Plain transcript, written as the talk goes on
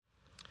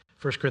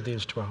1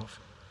 Corinthians 12.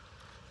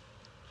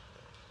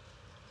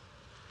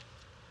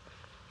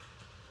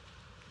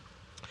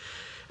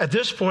 At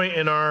this point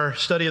in our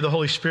study of the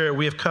Holy Spirit,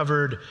 we have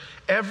covered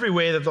every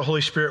way that the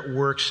Holy Spirit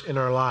works in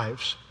our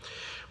lives.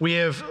 We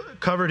have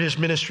covered his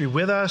ministry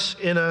with us,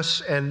 in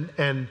us,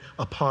 and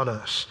upon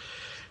us.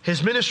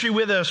 His ministry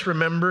with us,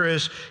 remember,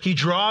 is he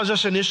draws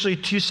us initially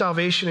to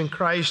salvation in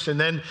Christ, and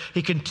then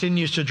he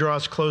continues to draw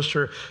us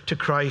closer to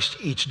Christ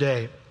each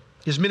day.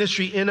 His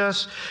ministry in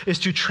us is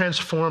to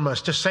transform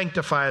us, to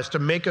sanctify us, to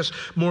make us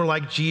more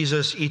like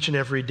Jesus each and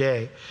every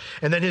day.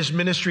 And then his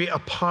ministry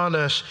upon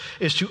us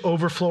is to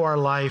overflow our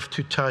life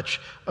to touch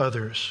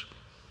others.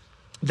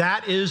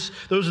 Those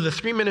are the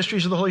three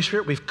ministries of the Holy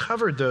Spirit. We've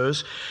covered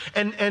those.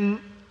 And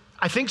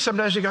I think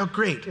sometimes you go,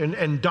 great,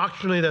 and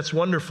doctrinally that's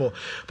wonderful.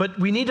 But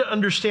we need to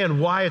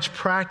understand why it's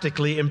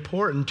practically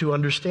important to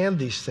understand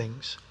these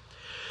things.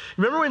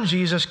 Remember when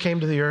Jesus came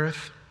to the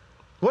earth?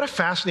 What a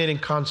fascinating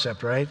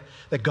concept, right?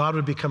 That God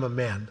would become a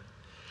man.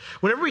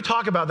 Whenever we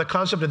talk about the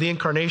concept of the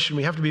incarnation,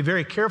 we have to be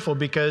very careful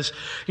because,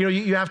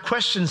 you have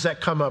questions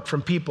that come up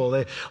from people.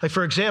 Like,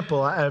 for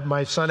example,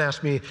 my son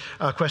asked me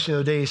a question the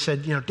other day. He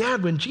said,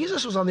 Dad, when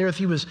Jesus was on the earth,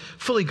 he was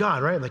fully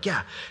God, right? I'm like,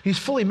 yeah. He's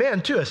fully man,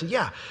 too. I said,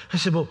 yeah. I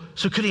said, well,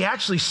 so could he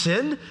actually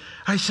sin?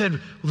 I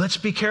said, let's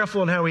be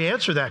careful in how we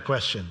answer that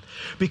question.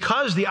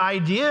 Because the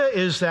idea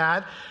is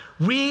that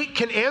we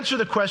can answer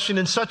the question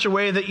in such a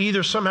way that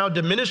either somehow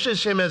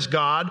diminishes him as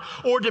God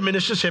or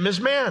diminishes him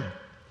as man.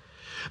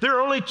 There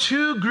are only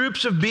two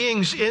groups of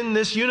beings in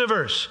this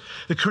universe,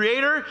 the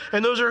Creator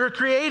and those who are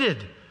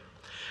created.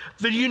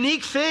 The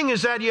unique thing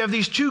is that you have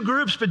these two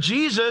groups, but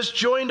Jesus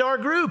joined our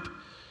group.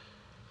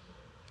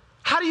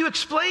 How do you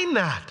explain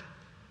that?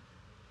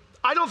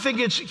 I don't think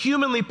it's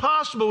humanly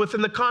possible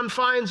within the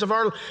confines of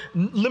our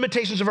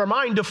limitations of our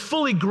mind to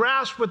fully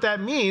grasp what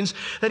that means,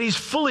 that he's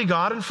fully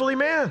God and fully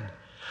man.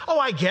 Oh,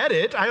 I get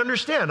it. I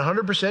understand.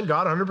 100%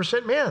 God,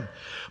 100% man.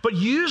 But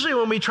usually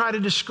when we try to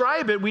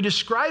describe it, we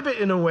describe it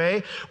in a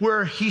way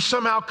where he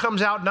somehow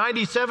comes out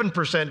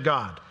 97%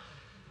 God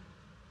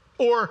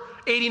or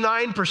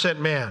 89%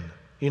 man,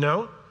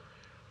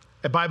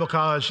 At Bible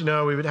college,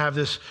 we would have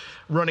this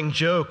running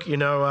joke,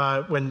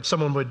 when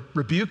someone would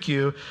rebuke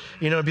you,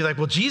 it'd be like,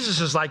 well,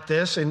 Jesus is like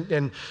this. And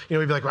we'd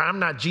be like, well, I'm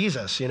not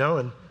Jesus,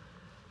 and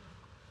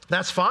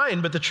that's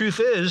fine. But the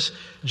truth is,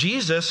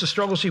 Jesus, the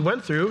struggles he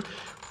went through,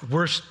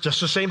 were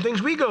just the same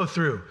things we go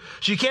through.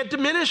 So you can't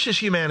diminish his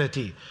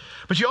humanity,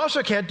 but you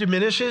also can't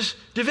diminish his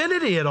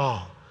divinity at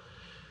all.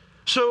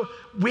 So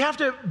we have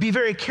to be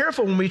very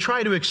careful when we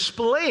try to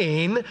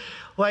explain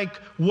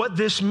what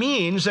this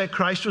means that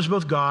Christ was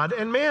both God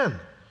and man.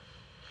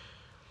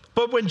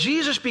 But when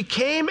Jesus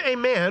became a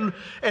man,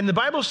 and the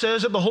Bible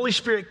says that the Holy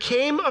Spirit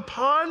came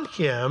upon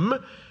him,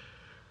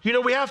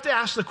 we have to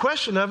ask the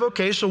question of,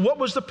 okay, so what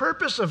was the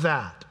purpose of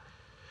that?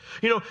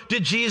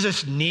 Did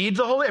Jesus need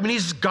the Holy?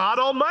 He's God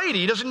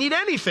Almighty. He doesn't need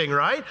anything,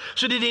 right?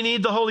 So did he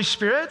need the Holy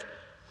Spirit?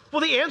 Well,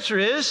 the answer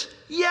is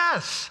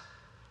yes.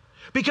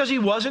 Because he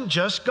wasn't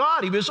just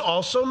God. He was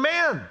also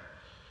man.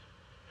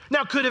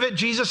 Now, could have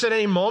Jesus at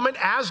any moment,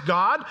 as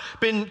God,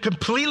 been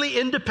completely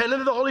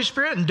independent of the Holy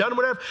Spirit and done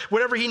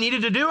whatever he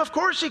needed to do? Of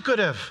course he could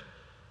have.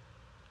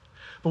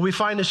 But we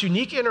find this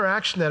unique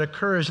interaction that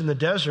occurs in the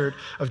desert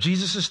of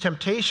Jesus'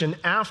 temptation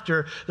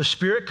after the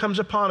Spirit comes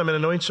upon him and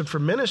anoints him for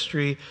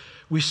ministry.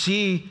 We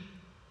see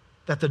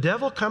that the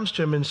devil comes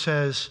to him and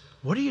says,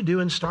 what are you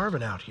doing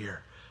starving out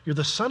here? You're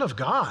the Son of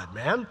God,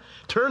 man.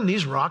 Turn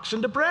these rocks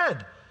into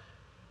bread.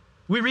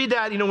 We read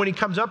that, when he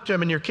comes up to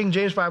him in your King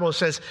James Bible, it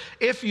says,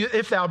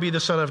 if thou be the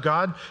Son of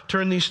God,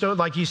 turn these stones,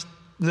 like he's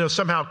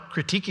somehow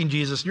critiquing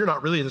Jesus. You're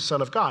not really the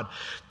Son of God.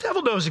 The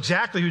devil knows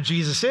exactly who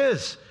Jesus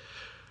is.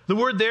 The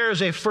word there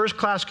is a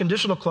first-class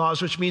conditional clause,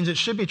 which means it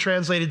should be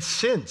translated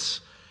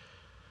since.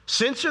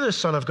 Since you're the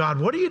Son of God,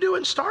 what are you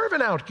doing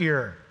starving out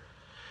here?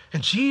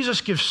 And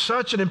Jesus gives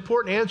such an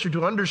important answer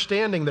to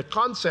understanding the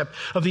concept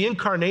of the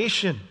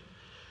incarnation.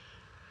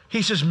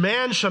 He says,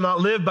 man shall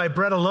not live by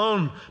bread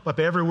alone, but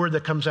by every word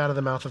that proceeds out of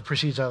the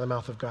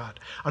mouth of God.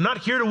 I'm not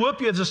here to whoop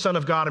you as the Son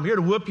of God. I'm here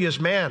to whoop you as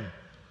man.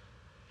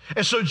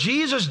 And so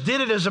Jesus did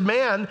it as a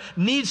man,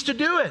 needs to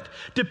do it,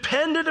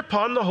 dependent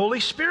upon the Holy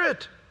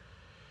Spirit.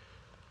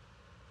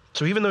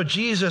 So even though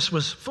Jesus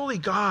was fully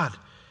God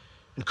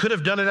and could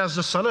have done it as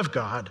the Son of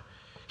God,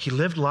 he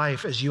lived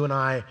life as you and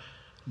I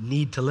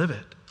need to live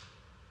it,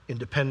 in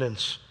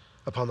dependence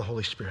upon the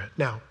Holy Spirit.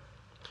 Now,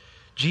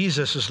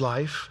 Jesus'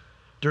 life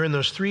during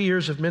those 3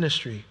 years of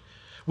ministry,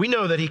 we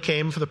know that he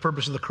came for the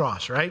purpose of the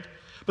cross, right?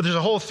 But there's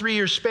a whole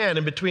 3-year span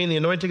in between the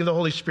anointing of the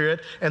Holy Spirit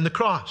and the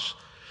cross.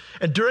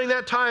 And during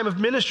that time of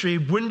ministry,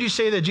 wouldn't you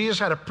say that Jesus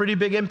had a pretty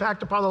big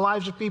impact upon the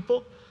lives of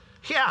people?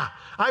 Yeah,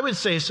 I would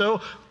say so.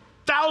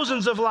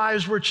 Thousands of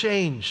lives were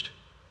changed.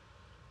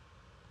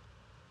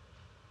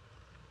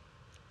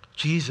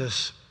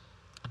 Jesus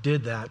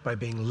did that by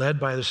being led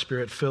by the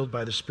Spirit, filled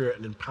by the Spirit,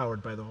 and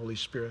empowered by the Holy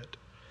Spirit.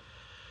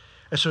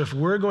 And so if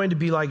we're going to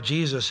be like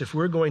Jesus, if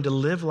we're going to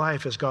live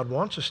life as God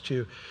wants us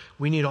to,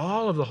 we need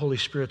all of the Holy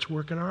Spirit's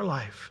work in our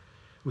life.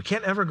 We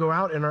can't ever go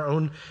out in our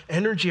own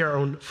energy, our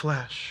own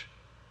flesh.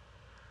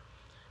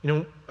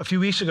 A few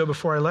weeks ago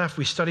before I left,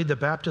 we studied the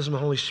baptism of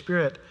the Holy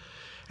Spirit,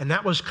 and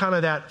that was kind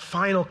of that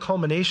final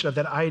culmination of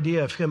that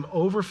idea of him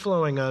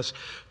overflowing us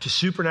to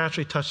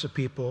supernaturally touch the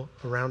people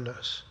around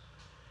us.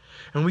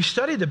 And we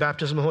studied the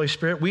baptism of the Holy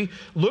Spirit. We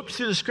looked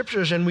through the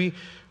scriptures, and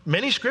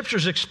many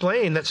scriptures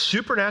explain that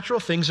supernatural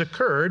things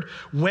occurred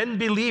when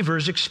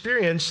believers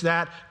experienced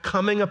that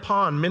coming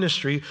upon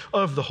ministry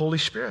of the Holy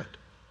Spirit.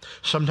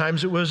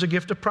 Sometimes it was a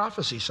gift of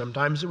prophecy.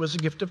 Sometimes it was a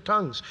gift of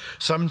tongues.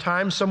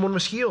 Sometimes someone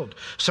was healed.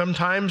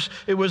 Sometimes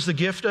it was the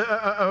gift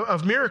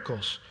of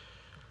miracles.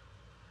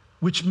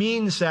 Which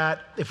means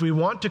that if we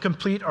want to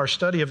complete our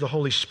study of the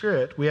Holy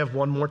Spirit, we have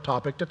one more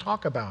topic to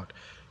talk about: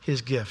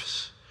 his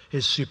gifts,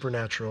 his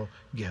supernatural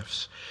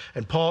gifts.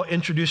 And Paul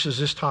introduces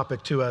this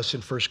topic to us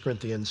in 1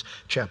 Corinthians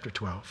chapter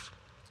 12.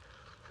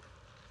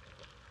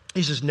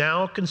 He says,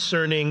 "Now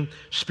concerning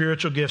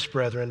spiritual gifts,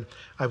 brethren,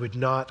 I would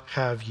not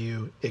have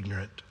you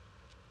ignorant."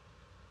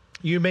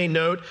 You may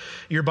note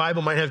your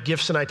Bible might have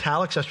gifts in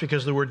italics. That's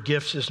because the word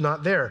gifts is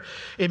not there.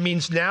 It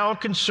means now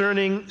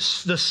concerning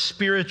the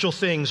spiritual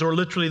things, or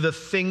literally the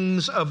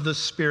things of the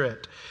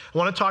Spirit. I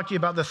want to talk to you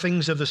about the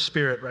things of the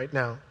Spirit right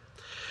now.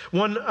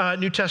 One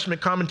New Testament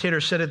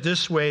commentator said it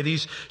this way: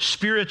 these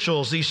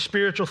spiritual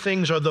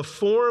things are the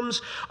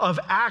forms of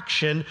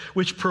action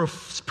which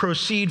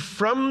proceed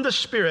from the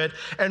Spirit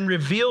and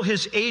reveal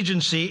his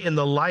agency in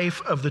the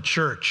life of the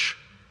church.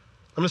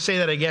 I'm going to say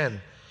that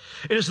again.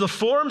 It is the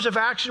forms of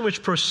action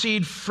which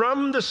proceed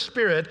from the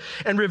Spirit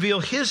and reveal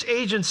his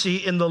agency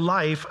in the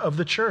life of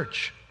the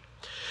church.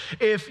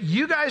 If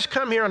you guys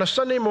come here on a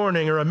Sunday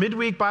morning or a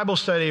midweek Bible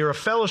study or a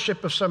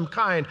fellowship of some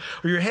kind,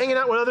 or you're hanging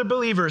out with other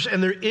believers,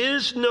 and there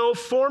is no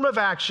form of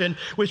action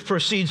which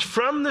proceeds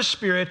from the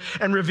Spirit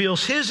and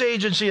reveals his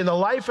agency in the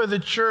life of the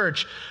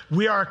church,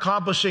 we are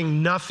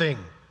accomplishing nothing.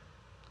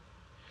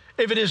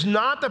 If it is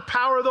not the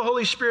power of the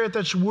Holy Spirit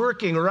that's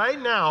working right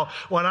now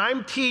when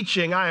I'm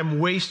teaching, I am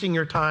wasting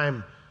your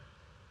time,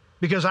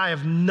 because I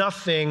have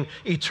nothing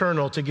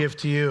eternal to give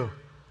to you.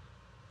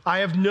 I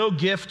have no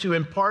gift to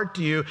impart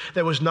to you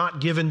that was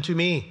not given to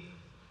me.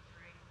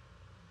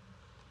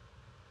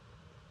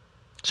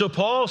 So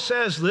Paul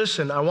says,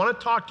 listen, I want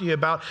to talk to you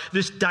about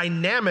this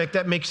dynamic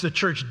that makes the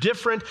church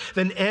different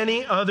than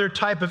any other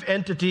type of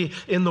entity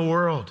in the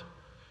world.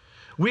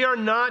 We are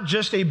not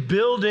just a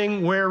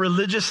building where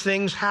religious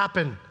things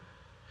happen.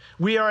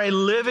 We are a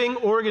living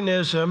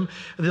organism,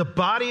 the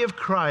body of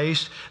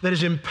Christ, that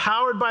is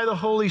empowered by the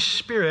Holy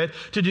Spirit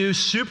to do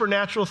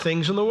supernatural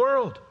things in the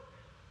world.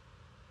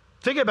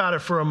 Think about it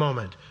for a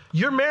moment.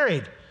 You're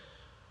married.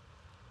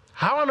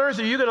 How on earth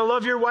are you going to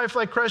love your wife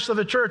like Christ loved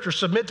the church, or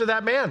submit to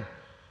that man?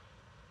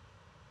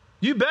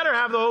 You better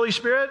have the Holy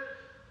Spirit,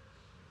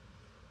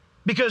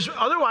 because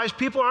otherwise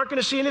people aren't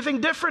going to see anything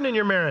different in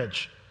your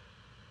marriage.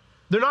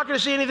 They're not going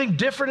to see anything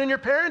different in your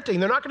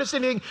parenting. They're not going to see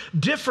anything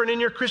different in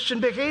your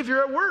Christian behavior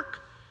at work.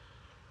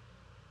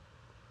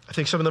 I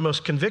think some of the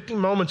most convicting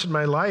moments in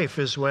my life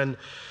is when,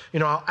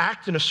 I'll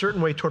act in a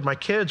certain way toward my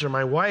kids or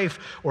my wife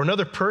or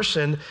another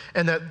person,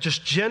 and that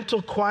just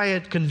gentle,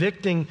 quiet,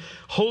 convicting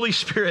Holy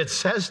Spirit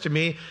says to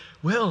me,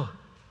 "Will,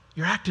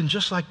 you're acting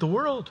just like the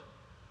world."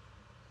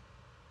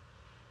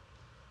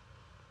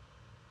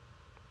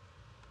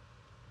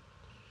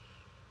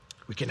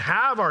 We can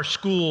have our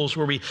schools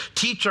where we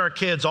teach our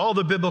kids all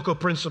the biblical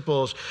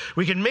principles.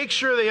 We can make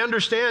sure they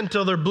understand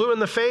till they're blue in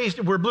the face.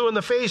 We're blue in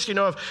the face,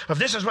 of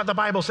this is what the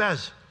Bible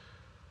says.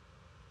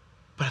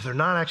 But if they're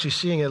not actually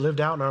seeing it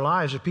lived out in our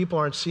lives, if people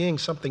aren't seeing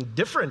something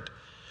different,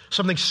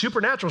 something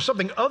supernatural,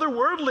 something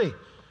otherworldly,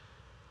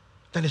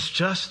 then it's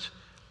just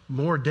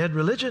more dead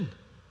religion.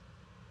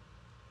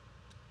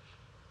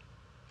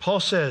 Paul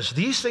says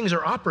these things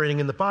are operating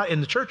in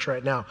the church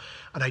right now,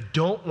 and I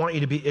don't want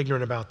you to be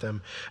ignorant about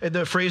them. And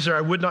the phrase there,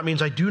 "I would not,"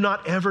 means I do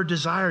not ever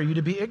desire you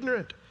to be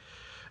ignorant.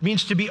 It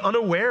means to be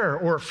unaware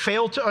or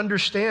fail to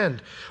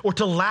understand or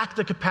to lack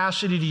the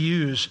capacity to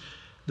use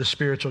the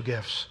spiritual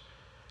gifts.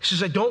 He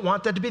says, I don't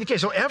want that to be the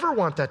case. I don't ever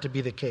want that to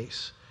be the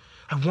case.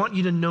 I want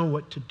you to know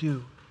what to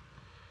do.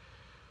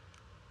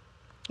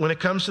 When it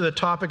comes to the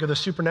topic of the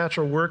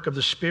supernatural work of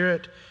the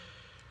Spirit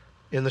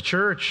in the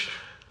church,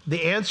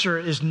 the answer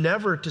is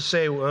never to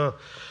say, well,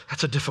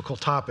 that's a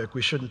difficult topic,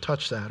 we shouldn't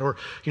touch that. Or,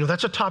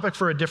 that's a topic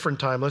for a different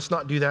time, let's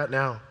not do that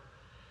now.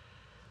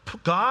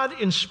 God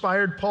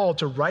inspired Paul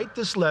to write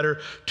this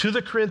letter to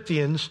the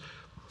Corinthians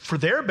for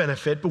their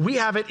benefit, but we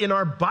have it in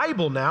our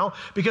Bible now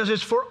because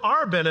it's for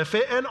our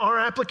benefit and our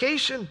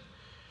application.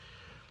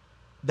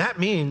 That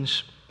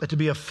means that to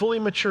be a fully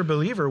mature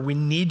believer, we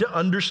need to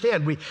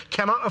understand. We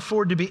cannot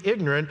afford to be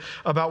ignorant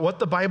about what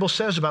the Bible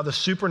says about the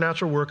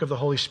supernatural work of the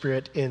Holy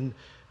Spirit in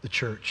the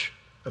church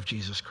of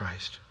Jesus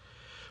Christ.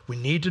 We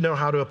need to know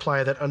how to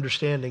apply that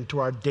understanding to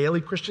our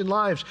daily Christian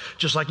lives,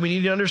 just like we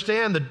need to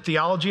understand the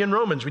theology in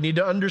Romans. We need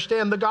to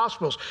understand the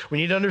Gospels. We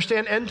need to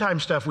understand end time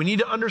stuff. We need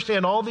to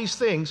understand all these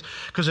things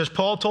because, as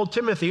Paul told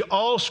Timothy,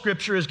 all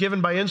Scripture is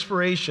given by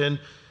inspiration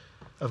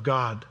of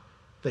God,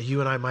 that you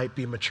and I might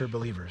be mature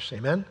believers.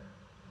 Amen?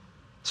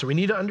 So we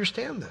need to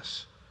understand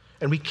this,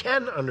 and we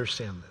can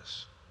understand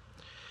this.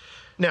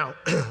 Now,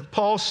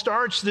 Paul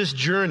starts this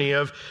journey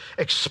of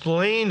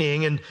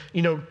explaining and,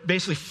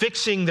 basically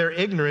fixing their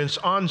ignorance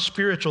on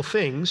spiritual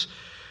things.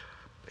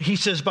 He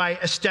says by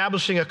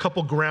establishing a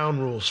couple ground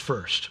rules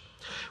first.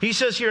 He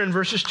says here in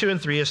verses 2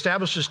 and 3,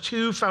 establishes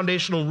two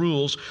foundational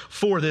rules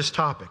for this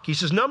topic. He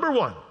says, number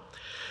one,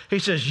 he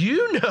says,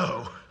 you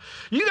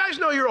guys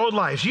know your old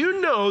lives. You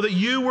know that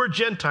you were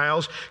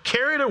Gentiles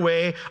carried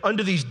away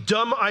under these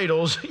dumb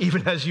idols,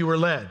 even as you were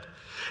led.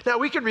 Now,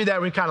 we could read that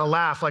and we kind of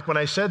laugh, like when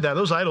I said that.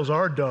 Those idols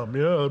are dumb.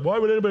 Yeah, why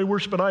would anybody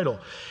worship an idol?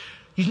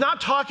 He's not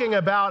talking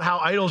about how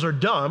idols are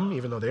dumb,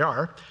 even though they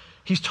are.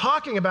 He's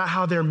talking about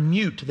how they're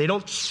mute. They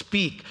don't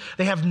speak.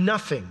 They have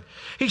nothing.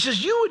 He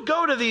says, you would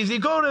go to these, you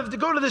go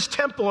to this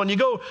temple and you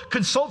go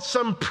consult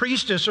some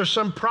priestess or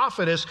some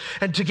prophetess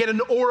and to get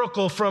an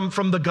oracle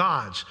from the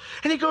gods.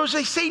 And he goes,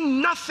 they say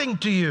nothing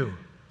to you.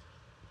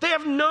 They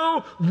have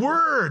no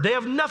word. They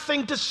have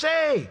nothing to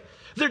say.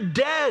 They're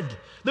dead.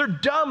 They're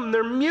dumb.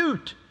 They're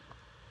mute.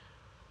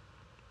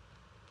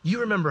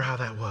 You remember how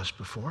that was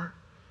before.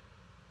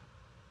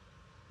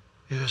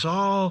 It was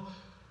all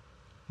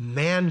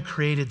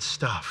man-created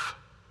stuff.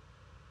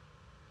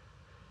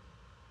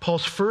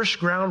 Paul's first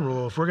ground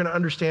rule, if we're going to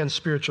understand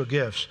spiritual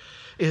gifts,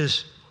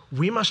 is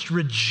we must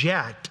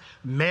reject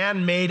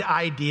man-made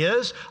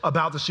ideas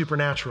about the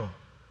supernatural.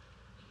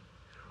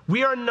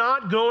 We are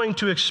not going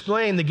to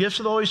explain the gifts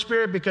of the Holy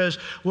Spirit because,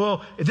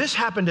 well, this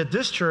happened at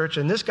this church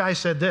and this guy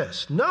said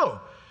this.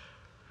 No.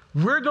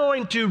 We're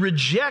going to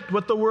reject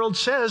what the world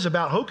says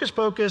about hocus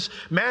pocus,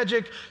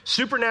 magic,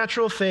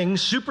 supernatural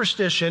things,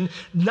 superstition.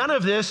 None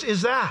of this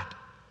is that.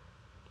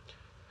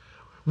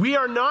 We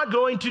are not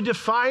going to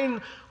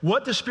define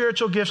what the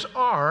spiritual gifts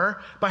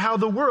are by how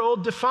the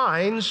world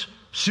defines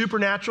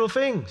supernatural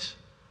things.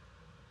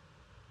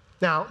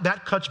 Now,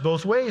 that cuts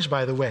both ways,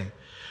 by the way.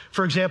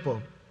 For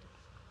example,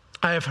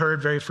 I have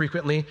heard very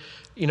frequently,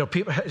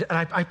 people,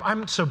 and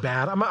I'm so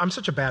bad. I'm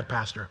such a bad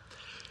pastor.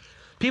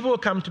 People will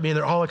come to me and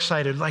they're all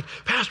excited, like,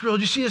 Pastor Bill,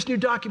 did you see this new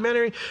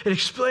documentary? It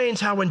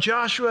explains how when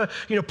Joshua,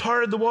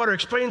 parted the water,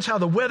 explains how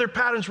the weather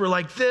patterns were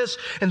like this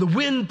and the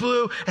wind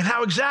blew and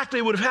how exactly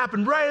it would have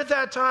happened right at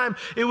that time.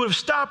 It would have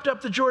stopped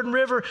up the Jordan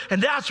River and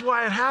that's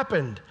why it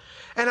happened.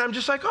 And I'm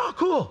just like, oh,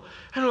 cool.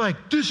 And they're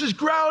like, this is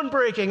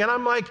groundbreaking. And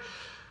I'm like,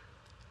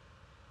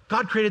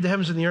 God created the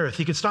heavens and the earth.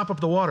 He could stop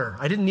up the water.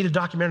 I didn't need a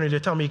documentary to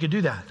tell me he could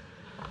do that.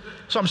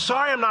 So I'm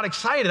sorry I'm not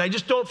excited. I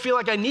just don't feel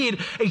like I need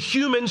a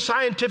human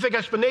scientific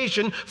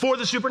explanation for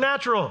the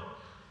supernatural.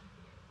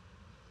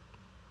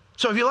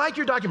 So if you like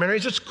your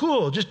documentaries, it's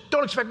cool. Just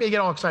don't expect me to get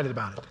all excited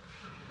about it.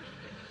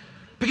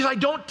 Because I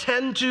don't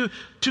tend to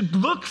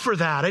look for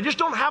that. I just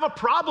don't have a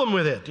problem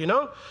with it,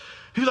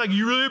 He's like,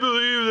 you really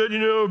believe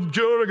that,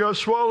 Jonah got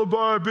swallowed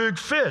by a big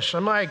fish?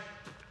 I'm like,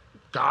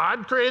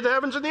 God created the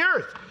heavens and the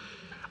earth.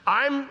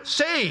 I'm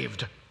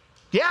saved.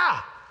 Yeah,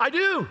 I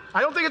do.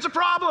 I don't think it's a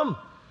problem.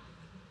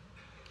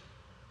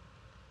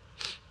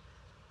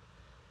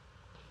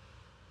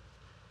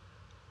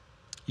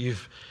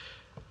 You've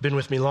been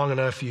with me long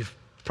enough, you've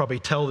probably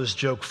tell this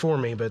joke for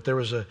me, but there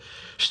was a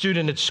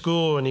student at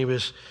school and he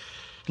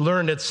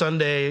learned at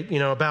Sunday,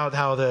 about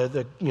how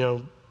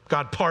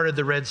God parted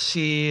the Red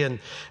Sea and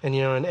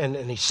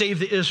he saved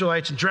the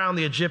Israelites and drowned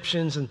the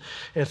Egyptians and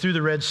through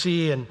the Red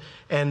Sea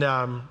and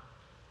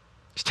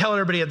he's telling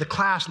everybody at the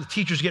class, and the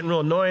teacher's getting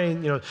real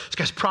annoying. This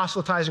guy's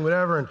proselytizing,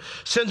 whatever, and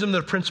sends him to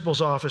the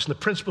principal's office. And the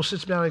principal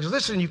sits down and goes,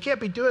 listen, you can't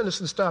be doing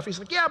this and stuff. He's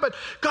like, yeah, but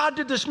God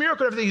did this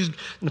miracle and everything.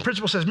 And the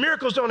principal says,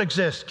 miracles don't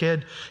exist,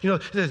 kid.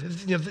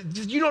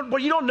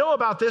 What you don't know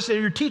about this,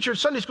 your teacher,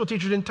 Sunday school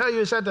teacher didn't tell you,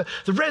 is that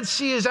the Red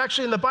Sea is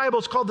actually in the Bible,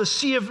 it's called the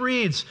Sea of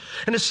Reeds.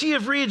 And the Sea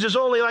of Reeds is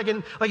only like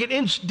an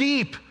inch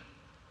deep.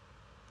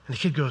 And the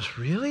kid goes,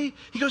 really?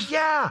 He goes,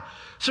 yeah.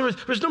 So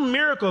there's no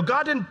miracle.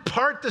 God didn't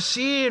part the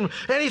sea and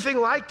anything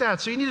like that.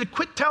 So you need to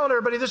quit telling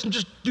everybody this and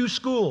just do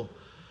school.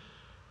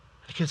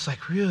 And the kid's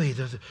like, really?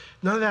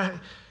 None of that?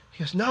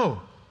 He goes,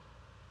 no.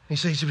 And he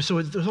says,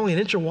 so there's only an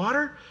inch of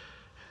water?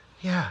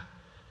 Yeah.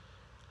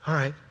 All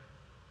right.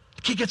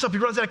 The kid gets up, he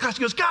runs out of class,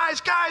 he goes, guys,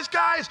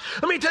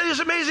 let me tell you this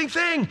amazing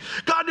thing.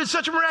 God did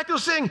such a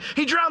miraculous thing.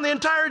 He drowned the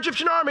entire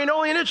Egyptian army in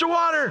only an inch of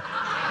water.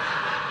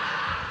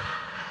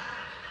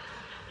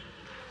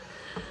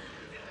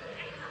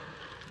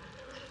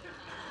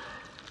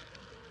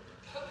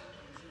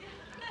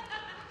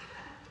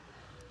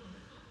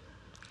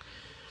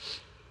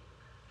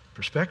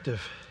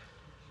 Perspective.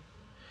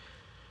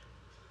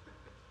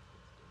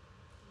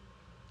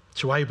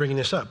 So why are you bringing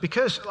this up?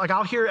 Because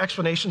I'll hear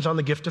explanations on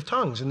the gift of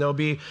tongues, and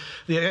the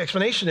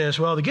explanation is,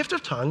 well, the gift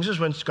of tongues is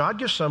when God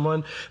gives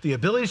someone the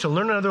ability to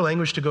learn another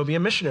language to go be a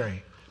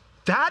missionary.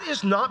 That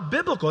is not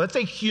biblical. That's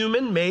a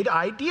human-made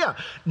idea.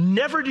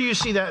 Never do you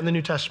see that in the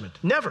New Testament.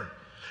 Never.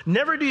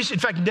 Never do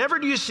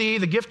you see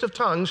the gift of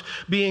tongues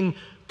being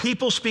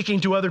people speaking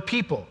to other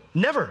people.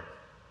 Never.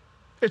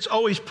 It's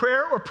always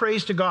prayer or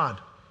praise to God.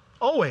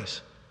 Always.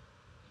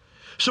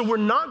 So we're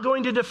not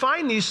going to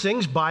define these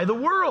things by the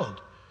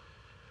world.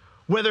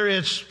 Whether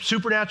it's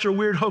supernatural,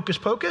 weird hocus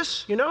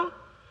pocus,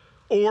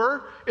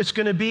 or it's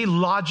going to be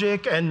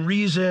logic and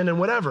reason and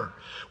whatever.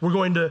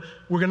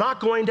 We're not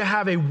going to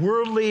have a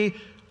worldly,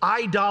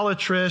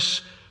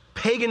 idolatrous,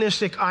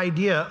 paganistic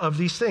idea of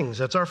these things.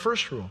 That's our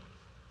first rule.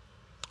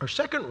 Our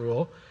second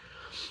rule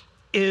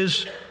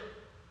is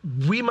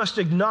we must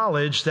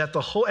acknowledge that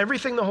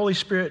everything the Holy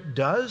Spirit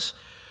does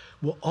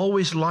will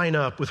always line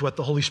up with what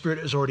the Holy Spirit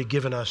has already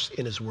given us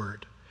in his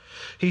word.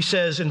 He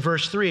says in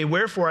verse 3,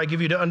 "Wherefore I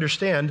give you to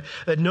understand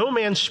that no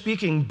man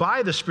speaking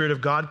by the Spirit of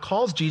God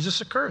calls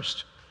Jesus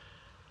accursed."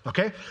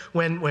 Okay?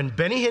 When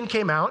Benny Hinn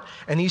came out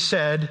and he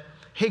said,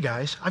 "Hey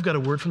guys, I've got a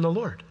word from the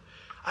Lord.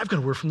 I've got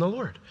a word from the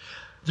Lord."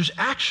 There's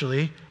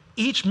actually,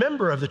 each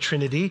member of the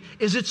Trinity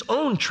is its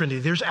own Trinity.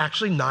 There's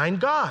actually 9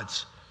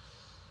 gods.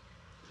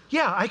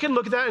 Yeah, I can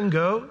look at that and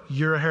go,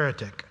 you're a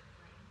heretic.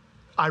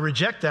 I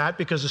reject that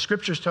because the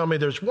scriptures tell me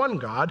there's one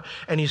God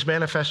and he's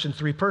manifest in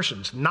 3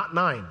 persons, not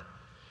 9.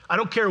 I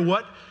don't care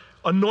what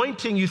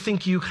anointing you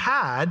think you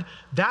had,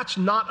 that's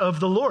not of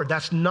the Lord.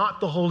 That's not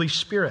the Holy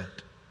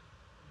Spirit.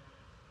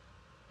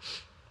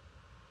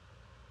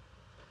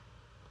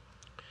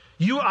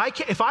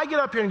 If I get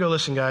up here and go,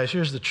 "Listen, guys,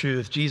 here's the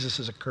truth. Jesus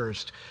is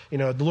accursed.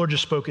 The Lord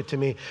just spoke it to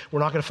me.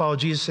 We're not going to follow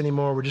Jesus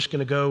anymore. We're just going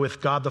to go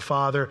with God the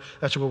Father.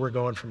 That's where we're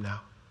going from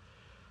now."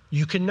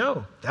 You can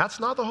know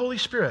that's not the Holy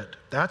Spirit.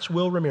 That's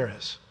Will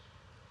Ramirez.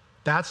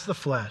 That's the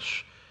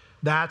flesh.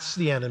 That's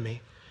the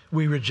enemy.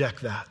 We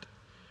reject that.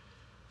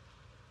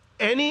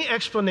 Any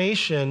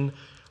explanation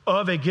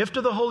of a gift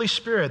of the Holy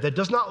Spirit that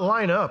does not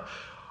line up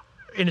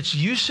in its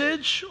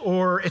usage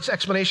or its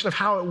explanation of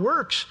how it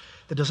works,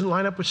 that doesn't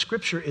line up with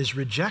Scripture, is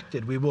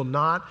rejected. We will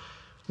not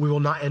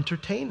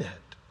entertain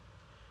it.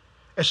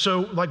 And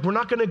so, we're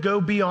not going to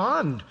go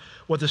beyond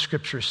what the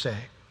Scriptures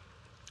say.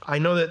 I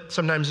know that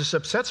sometimes this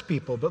upsets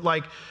people, but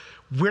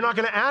we're not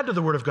going to add to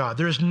the Word of God.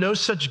 There is no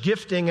such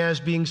gifting as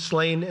being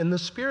slain in the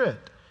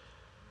Spirit.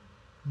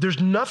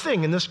 There's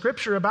nothing in the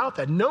Scripture about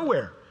that,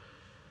 nowhere.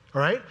 All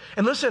right?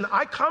 And listen,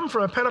 I come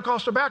from a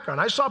Pentecostal background.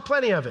 I saw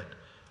plenty of it.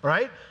 All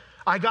right?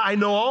 I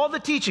know all the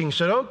teaching,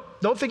 so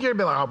don't think you're going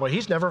to be like, "Oh, boy,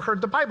 he's never heard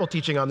the Bible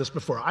teaching on this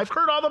before." I've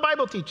heard all the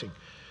Bible teaching.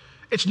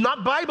 It's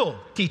not Bible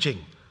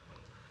teaching.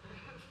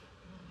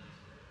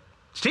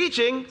 It's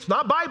teaching. It's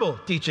not Bible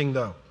teaching,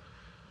 though.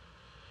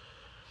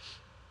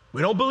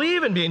 We don't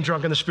believe in being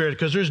drunk in the Spirit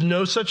because there's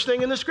no such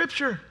thing in the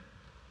Scripture.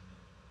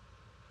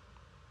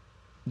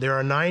 There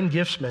are 9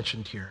 gifts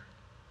mentioned here,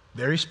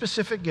 very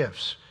specific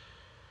gifts.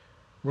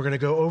 We're going to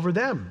go over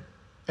them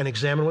and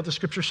examine what the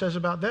Scripture says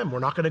about them. We're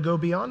not going to go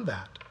beyond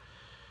that.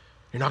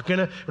 We're not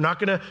going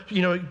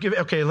to, give,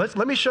 okay,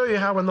 let me show you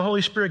how when the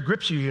Holy Spirit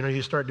grips you,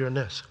 you start doing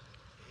this.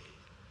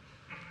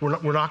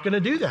 We're not going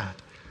to do that,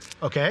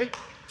 okay?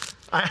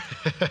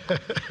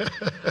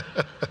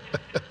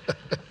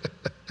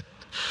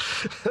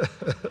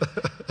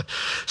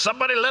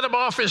 Somebody let him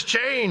off his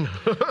chain.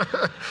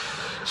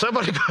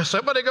 Somebody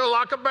go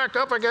lock him back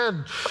up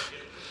again.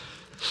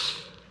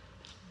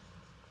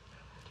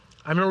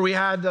 I remember we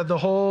had the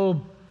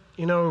whole,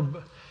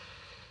 the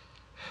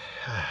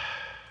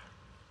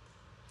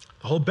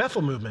whole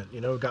Bethel movement,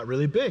 got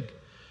really big.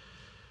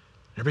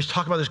 Everybody's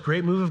talking about this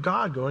great move of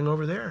God going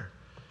over there.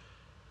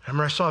 I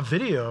remember I saw a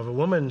video of a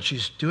woman,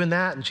 she's doing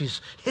that, and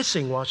she's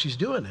hissing while she's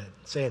doing it,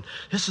 saying,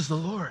 "This is the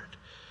Lord."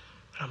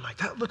 And I'm like,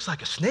 that looks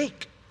like a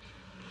snake.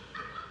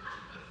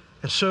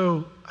 And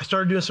so I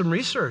started doing some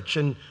research,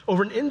 and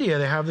over in India,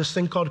 they have this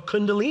thing called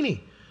Kundalini.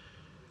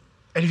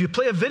 And if you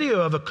play a video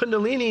of a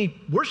Kundalini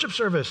worship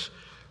service,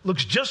 it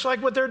looks just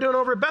like what they're doing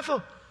over at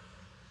Bethel.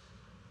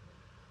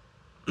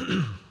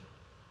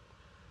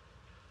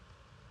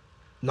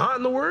 Not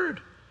in the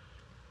Word.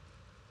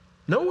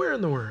 Nowhere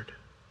in the Word.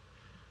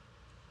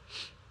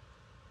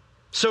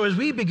 So as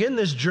we begin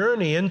this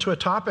journey into a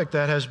topic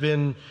that has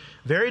been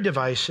very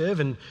divisive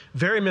and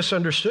very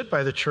misunderstood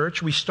by the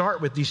church, we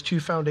start with these 2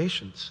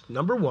 foundations.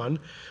 Number 1,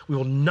 we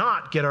will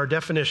not get our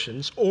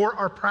definitions or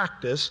our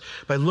practice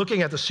by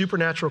looking at the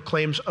supernatural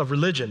claims of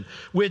religion,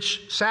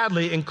 which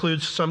sadly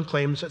includes some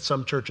claims that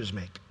some churches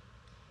make.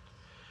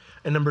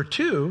 And number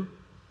 2,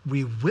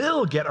 we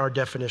will get our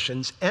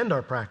definitions and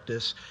our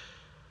practice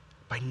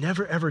by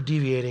never ever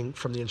deviating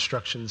from the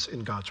instructions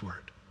in God's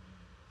Word.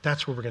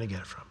 That's where we're going to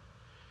get it from.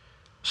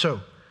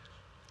 So,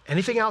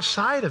 anything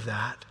outside of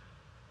that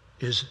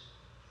is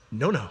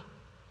no. You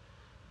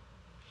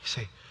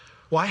say,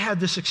 "Well, I had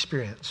this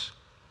experience."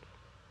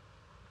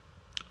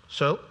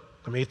 So,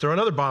 let me throw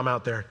another bomb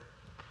out there.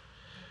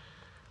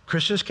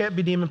 Christians can't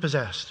be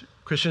demon-possessed.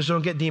 Christians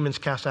don't get demons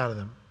cast out of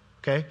them,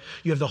 okay?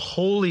 You have the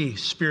Holy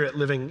Spirit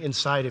living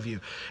inside of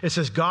you. It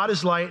says, "God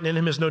is light, and in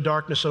him is no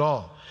darkness at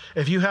all."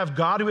 If you have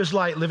God who is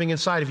light living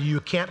inside of you, you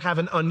can't have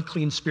an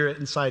unclean spirit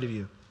inside of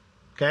you,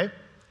 okay?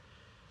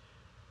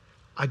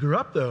 I grew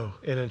up, though,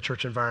 in a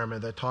church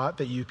environment that taught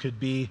that you could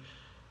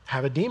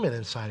have a demon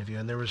inside of you.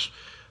 And there was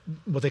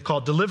what they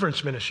call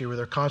deliverance ministry, where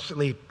they're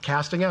constantly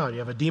casting out. You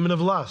have a demon of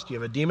lust. You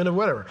have a demon of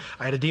whatever.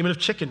 I had a demon of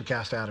chicken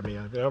cast out of me.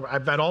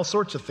 I've had all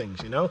sorts of things,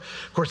 Of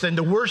course, then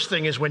the worst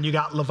thing is when you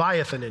got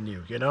Leviathan in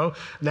you,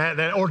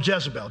 or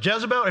Jezebel.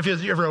 Jezebel, if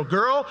you're a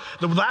girl,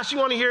 the last thing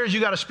you want to hear is you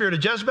got a spirit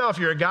of Jezebel. If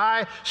you're a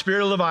guy,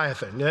 spirit of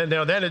Leviathan. Then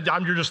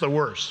you're just the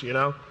worst,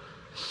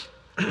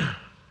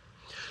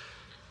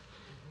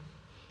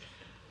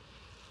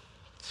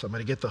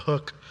 Somebody get the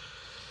hook.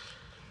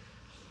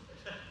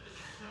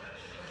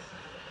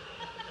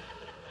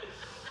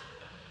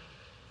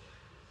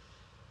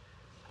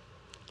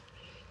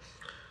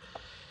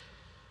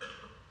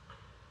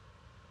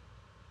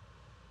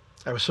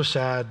 I was so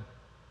sad.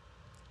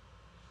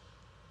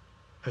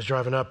 I was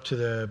driving up to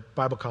the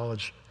Bible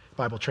College,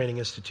 Bible Training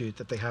Institute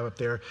that they have up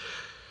there.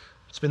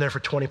 It's been there for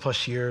 20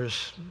 plus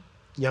years.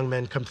 Young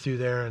men come through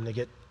there and they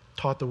get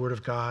taught the Word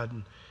of God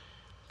and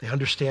they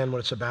understand what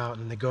it's about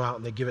and they go out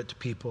and they give it to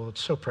people.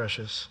 It's so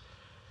precious.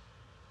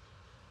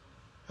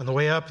 On the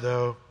way up,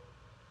 though,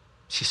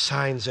 see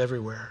signs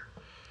everywhere.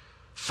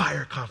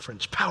 Fire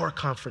conference, power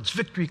conference,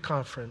 victory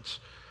conference,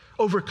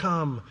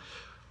 overcome.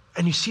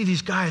 And you see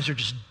these guys are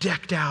just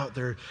decked out.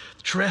 They're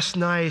dressed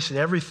nice and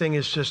everything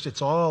is just,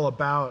 it's all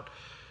about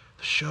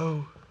the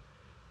show.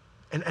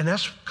 And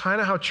that's kind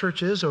of how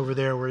church is over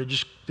there, where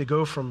they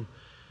go from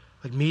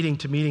like meeting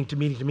to meeting to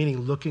meeting to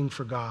meeting looking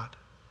for God.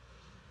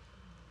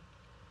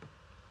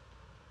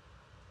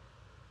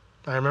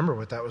 I remember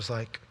what that was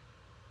like.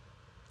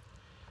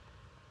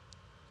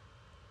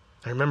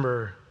 I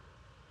remember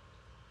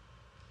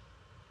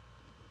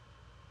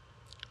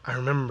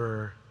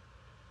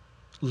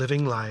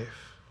living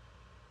life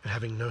and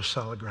having no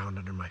solid ground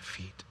under my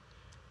feet.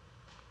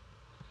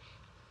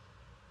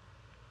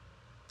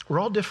 We're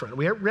all different.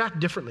 We react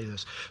differently to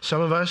this. Some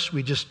of us,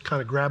 we just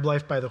kind of grab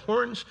life by the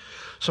horns.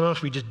 Some of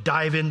us, we just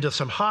dive into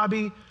some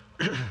hobby.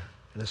 And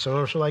then some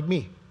of us are like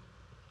me.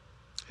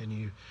 And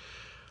you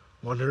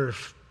wonder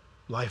if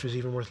life is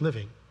even worth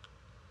living.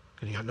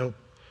 And you got no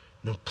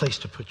place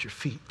to put your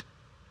feet.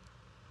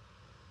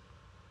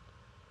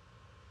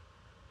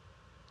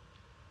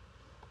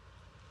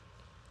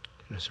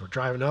 And so we're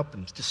driving up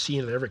and just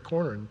seeing it at every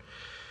corner and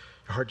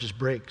your heart just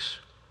breaks.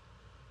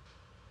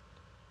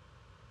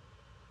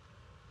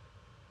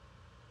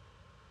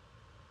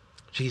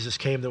 Jesus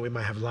came that we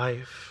might have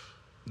life,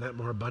 and that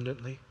more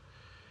abundantly.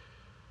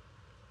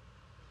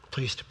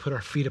 Please to put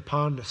our feet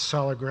upon the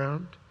solid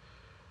ground,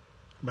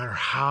 no matter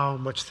how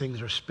much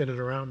things are spinning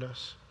around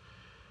us,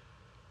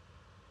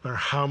 no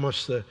matter how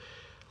much the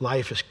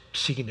life is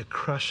seeking to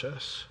crush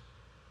us.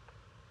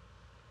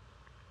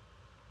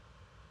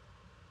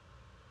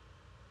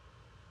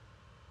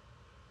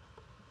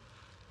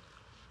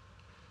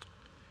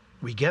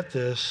 We get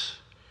this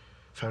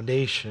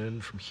foundation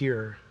from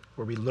here,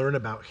 where we learn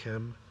about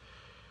him.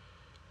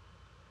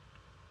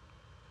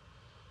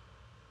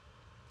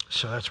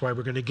 So that's why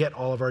we're going to get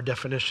all of our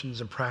definitions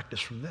and practice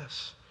from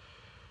this.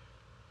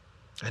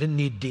 I didn't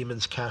need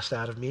demons cast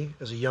out of me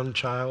as a young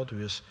child who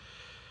was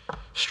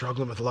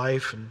struggling with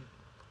life and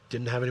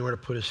didn't have anywhere to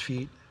put his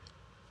feet.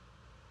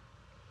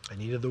 I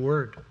needed the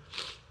Word.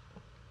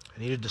 I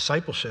needed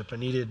discipleship. I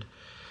needed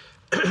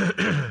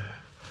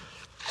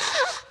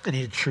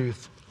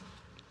truth.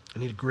 I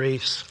needed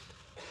grace.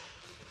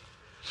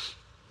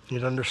 I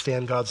needed to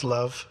understand God's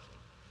love.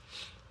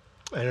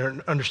 I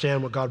didn't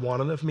understand what God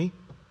wanted of me.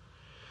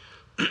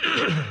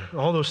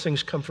 All those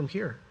things come from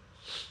here.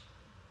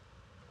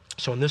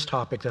 So in this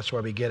topic, that's why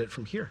we get it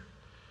from here.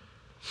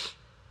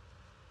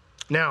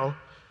 Now,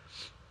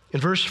 in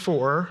verse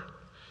 4,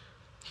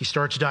 he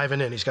starts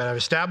diving in. He's got to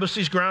establish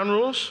these ground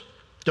rules.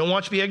 Don't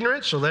want to be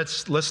ignorant, so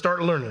let's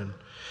start learning.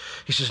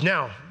 He says,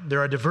 now, there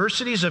are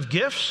diversities of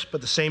gifts, but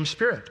the same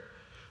Spirit.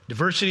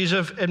 Diversities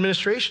of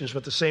administrations,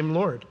 but the same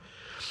Lord.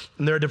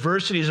 And there are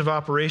diversities of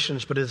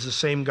operations, but it is the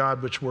same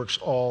God which works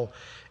all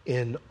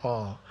in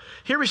all.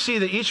 Here we see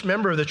that each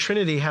member of the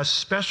Trinity has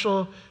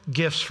special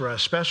gifts for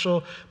us,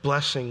 special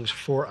blessings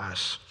for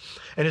us.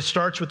 And it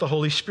starts with the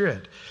Holy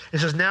Spirit. It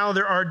says, now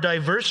there are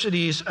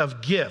diversities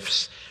of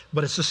gifts,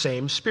 but it's the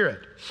same Spirit.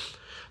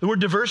 The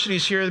word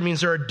diversities here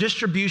means there are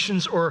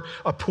distributions or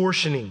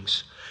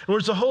apportionings. In other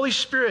words, the Holy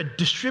Spirit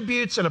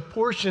distributes and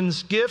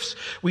apportions gifts.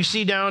 We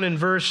see down in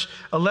verse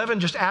 11,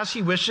 just as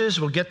he wishes.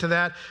 We'll get to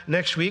that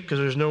next week because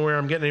there's nowhere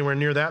I'm getting anywhere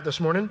near that this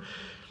morning.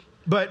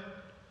 But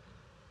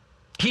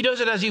he does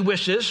it as he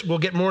wishes. We'll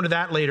get more to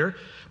that later.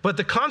 But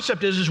the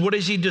concept is what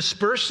is he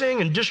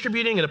dispersing and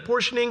distributing and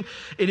apportioning?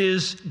 It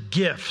is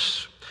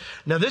gifts.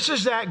 Now, this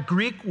is that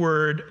Greek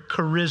word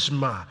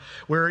charisma,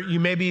 where you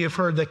maybe have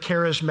heard the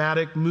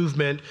charismatic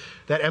movement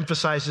that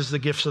emphasizes the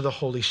gifts of the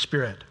Holy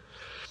Spirit.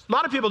 A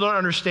lot of people don't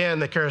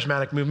understand the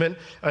charismatic movement.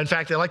 In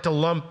fact, they like to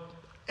lump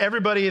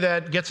everybody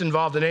that gets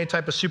involved in any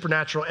type of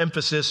supernatural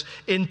emphasis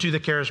into the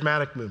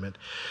charismatic movement.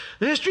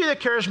 The history of the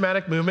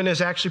charismatic movement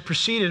is actually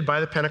preceded by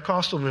the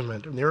Pentecostal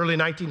movement. In the early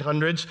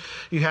 1900s,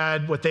 you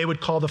had what they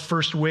would call the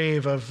first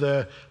wave of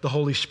the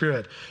Holy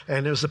Spirit,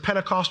 and it was the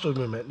Pentecostal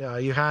movement.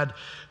 You had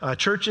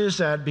churches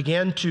that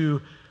began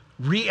to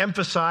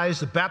re-emphasize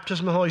the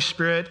baptism of the Holy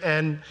Spirit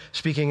and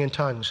speaking in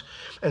tongues.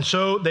 And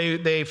so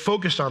they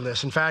focused on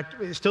this. In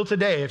fact, still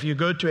today, if you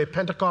go to a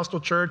Pentecostal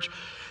church,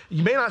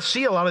 you may not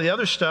see a lot of the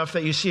other stuff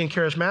that you see in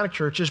charismatic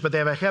churches, but they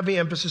have a heavy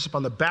emphasis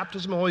upon the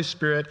baptism of the Holy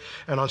Spirit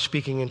and on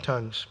speaking in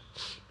tongues.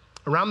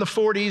 Around the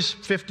 40s,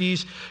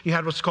 50s, you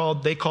had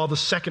they call the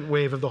second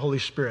wave of the Holy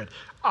Spirit.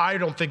 I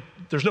don't think,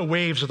 there's no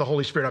waves of the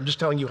Holy Spirit. I'm just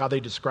telling you how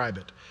they describe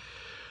it.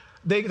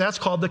 That's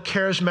called the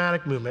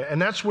charismatic movement. And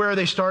that's where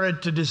they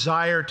started to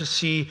desire to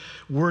see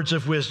words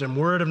of wisdom,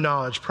 word of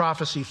knowledge,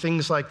 prophecy,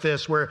 things like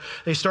this, where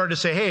they started to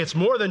say, hey, it's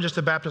more than just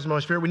the baptism of the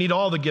Holy Spirit. We need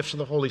all the gifts of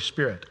the Holy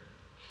Spirit.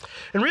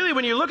 And really,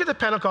 when you look at the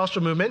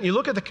Pentecostal movement, you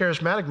look at the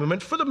charismatic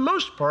movement, for the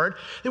most part,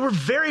 they were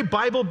very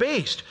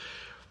Bible-based.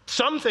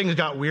 Some things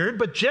got weird,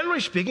 but generally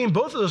speaking,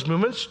 both of those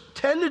movements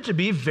tended to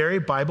be very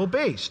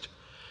Bible-based.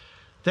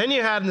 Then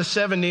you had in the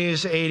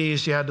 70s,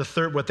 80s, you had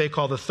what they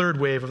call the third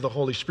wave of the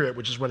Holy Spirit,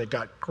 which is when it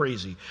got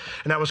crazy.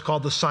 And that was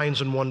called the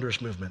signs and wonders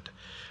movement.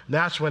 And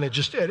that's when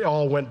it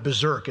all went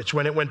berserk. It's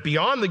when it went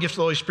beyond the gift of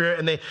the Holy Spirit,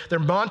 and their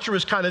mantra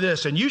was kind of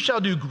this: and you shall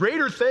do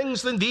greater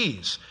things than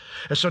these.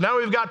 And so now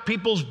we've got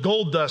people's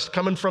gold dust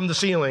coming from the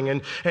ceiling,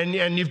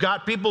 and you've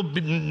got people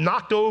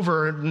knocked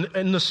over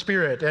in the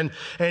spirit, and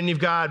you've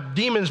got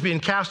demons being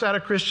cast out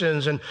of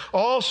Christians, and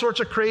all sorts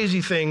of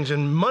crazy things,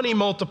 and money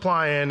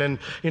multiplying, and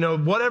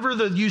whatever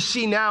that you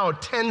see now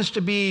tends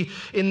to be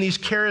in these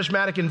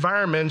charismatic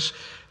environments.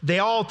 They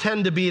all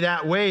tend to be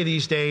that way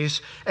these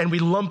days, and we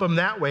lump them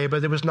that way,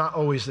 but it was not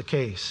always the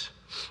case.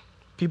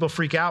 People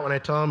freak out when I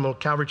tell them, well,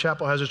 Calvary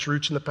Chapel has its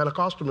roots in the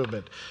Pentecostal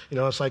movement.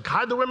 It's like,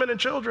 hide the women and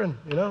children,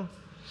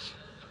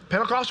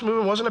 Pentecostal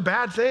movement wasn't a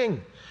bad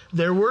thing.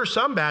 There were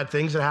some bad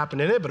things that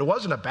happened in it, but it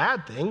wasn't a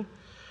bad thing.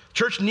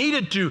 Church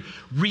needed to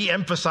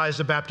re-emphasize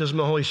the baptism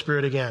of the Holy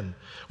Spirit again.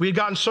 We had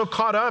gotten so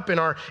caught up in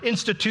our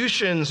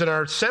institutions and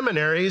our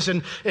seminaries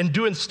and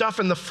doing stuff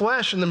in the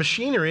flesh and the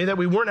machinery that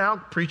we weren't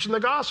out preaching the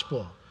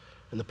gospel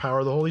and the power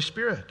of the Holy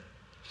Spirit.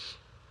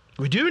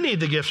 We do need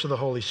the gifts of the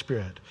Holy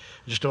Spirit.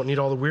 We just don't need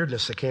all the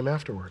weirdness that came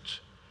afterwards.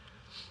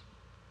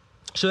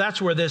 So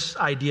that's where this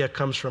idea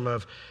comes from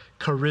of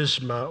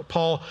charisma.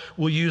 Paul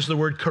will use the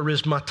word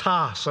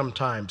charismata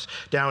sometimes.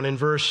 Down in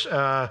verse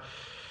 9,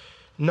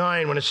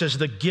 when it says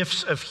the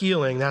gifts of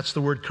healing, that's the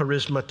word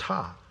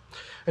charismata.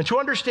 And to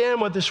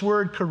understand what this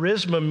word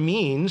charisma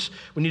means,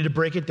 we need to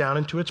break it down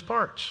into its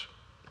parts.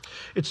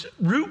 Its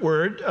root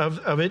word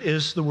of it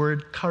is the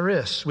word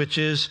charis, which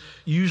is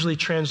usually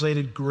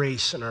translated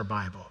grace in our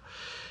Bible.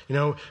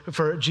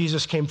 For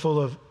Jesus came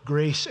full of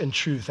grace and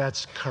truth.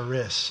 That's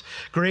charis.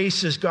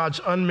 Grace is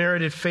God's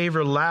unmerited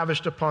favor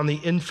lavished upon the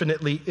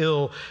infinitely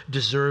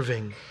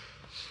ill-deserving.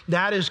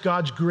 That is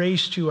God's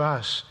grace to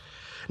us.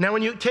 Now,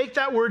 when you take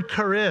that word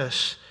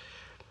charis,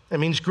 that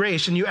means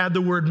grace, and you add the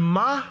word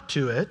ma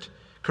to it,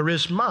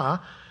 charisma,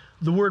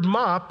 the word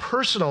ma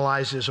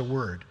personalizes a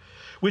word,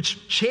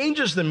 which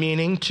changes the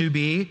meaning to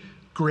be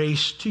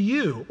grace to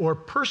you, or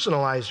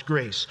personalized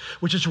grace,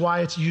 which is why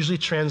it's usually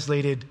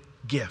translated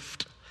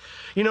gift.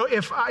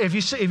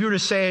 If you were to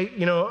say,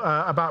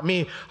 about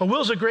me, well,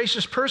 Will's a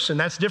gracious person,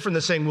 that's different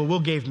than saying, well, Will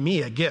gave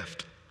me a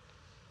gift,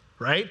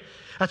 right?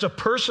 That's a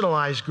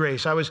personalized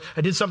grace. I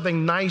did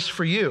something nice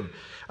for you,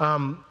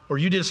 or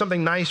you did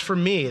something nice for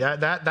me.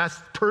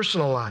 That's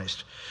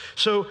personalized.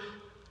 So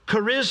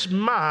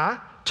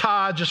charisma,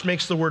 ta just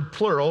makes the word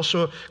plural.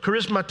 So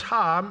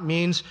charismata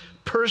means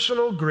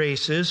personal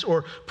graces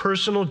or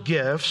personal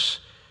gifts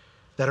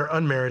that are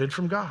unmerited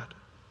from God.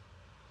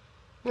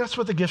 And that's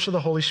what the gifts of the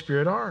Holy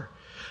Spirit are.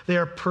 They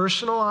are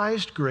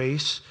personalized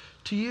grace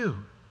to you.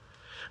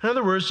 In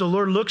other words, the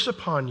Lord looks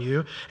upon you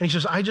and he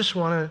says, I just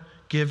want to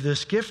give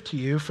this gift to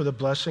you for the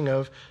blessing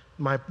of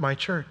my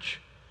church.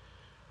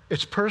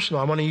 It's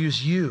personal. I want to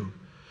use you.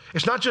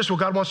 It's not just, well,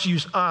 God wants to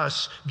use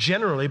us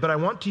generally, but I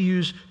want to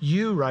use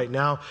you right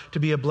now to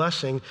be a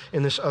blessing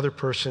in this other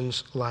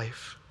person's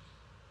life.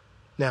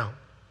 Now,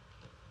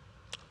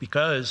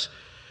 because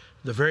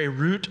the very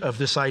root of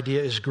this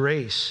idea is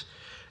grace,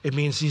 it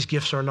means these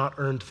gifts are not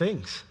earned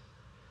things.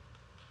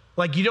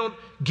 Like you don't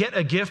get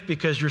a gift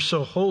because you're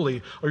so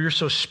holy or you're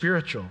so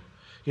spiritual.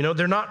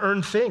 They're not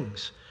earned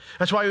things.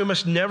 That's why we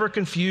must never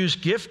confuse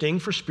gifting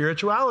for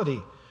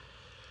spirituality.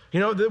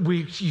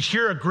 You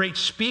hear a great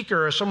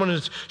speaker or someone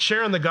who's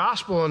sharing the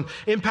gospel and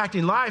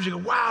impacting lives. You go,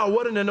 wow,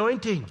 what an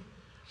anointing.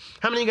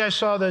 How many of you guys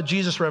saw the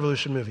Jesus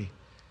Revolution movie?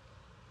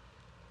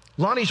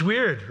 Lonnie's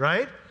weird,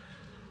 right?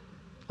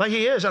 Like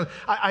he is.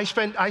 I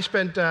spent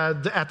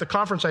at the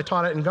conference I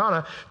taught at in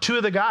Ghana, two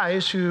of the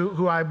guys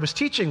who I was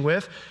teaching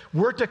with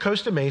worked at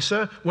Costa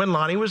Mesa when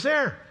Lonnie was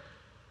there.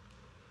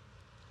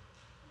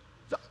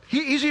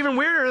 He's even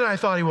weirder than I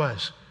thought he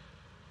was.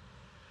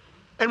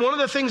 And one of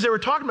the things they were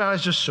talking about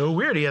is just so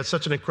weird. He had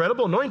such an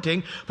incredible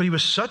anointing, but he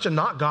was such a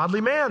not godly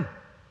man.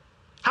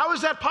 How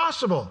is that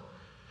possible?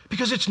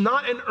 Because it's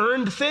not an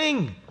earned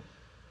thing.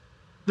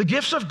 The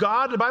gifts of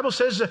God, the Bible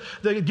says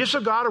the gifts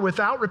of God are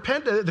without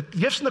repentance. The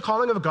gifts and the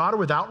calling of God are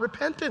without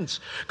repentance.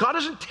 God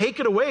doesn't take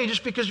it away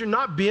just because you're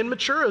not being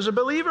mature as a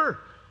believer,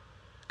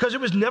 because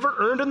it was never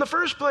earned in the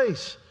first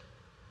place.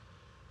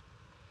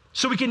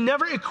 So we can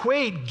never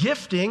equate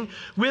gifting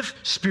with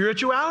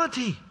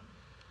spirituality.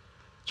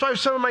 That's why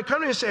some of my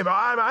companies say,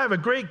 I have a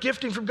great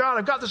gifting from God.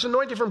 I've got this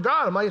anointing from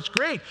God. I'm like, it's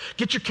great.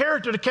 Get your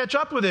character to catch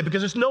up with it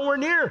because it's nowhere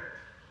near.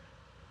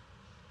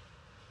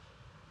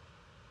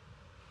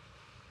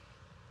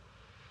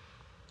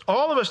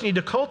 All of us need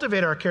to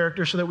cultivate our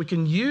character so that we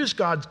can use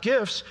God's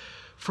gifts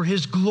for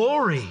His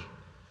glory.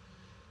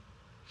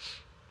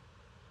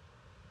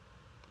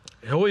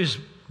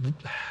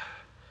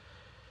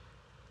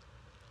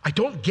 I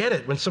don't get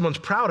it when someone's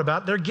proud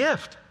about their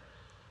gift.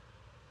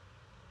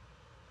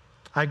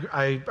 I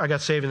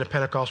got saved in a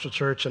Pentecostal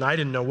church, and I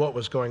didn't know what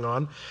was going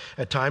on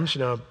at times.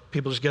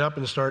 People just get up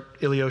and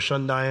start Ilio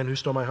Shundayan, who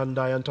stole my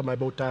Hyundai until my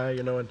bow tie,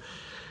 and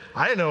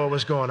I didn't know what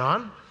was going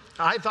on.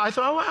 I thought,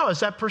 oh, wow,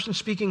 is that person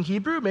speaking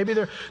Hebrew? Maybe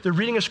they're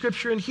reading a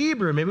scripture in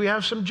Hebrew. Maybe we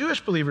have some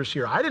Jewish believers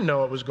here. I didn't know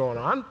what was going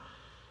on.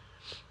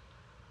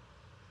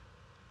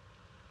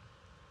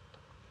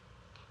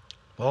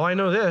 Well, I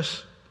know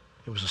this.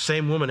 It was the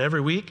same woman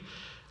every week,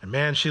 and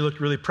man, she looked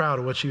really proud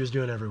of what she was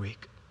doing every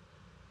week.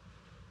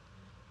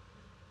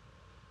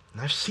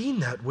 And I've seen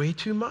that way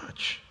too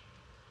much.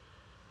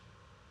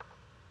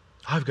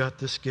 I've got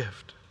this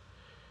gift.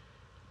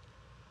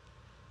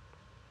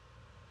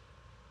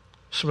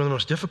 Some of the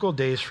most difficult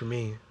days for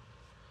me,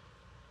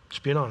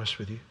 just being honest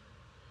with you,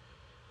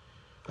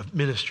 of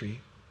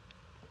ministry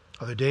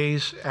are the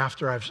days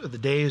after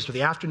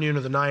the afternoon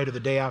or the night or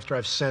the day after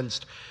I've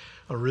sensed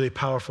a really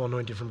powerful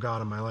anointing from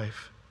God in my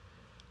life.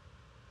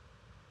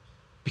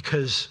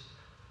 Because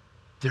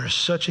there is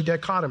such a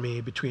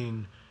dichotomy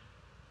between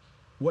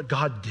what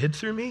God did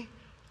through me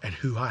and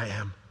who I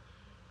am.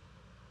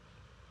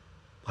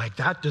 Like,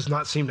 that does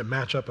not seem to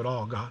match up at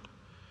all, God.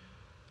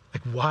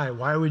 Like, why?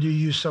 Why would you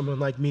use someone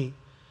like me?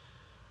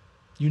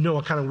 You know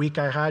what kind of week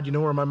I had. You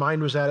know where my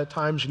mind was at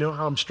times. You know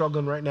how I'm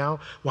struggling right now.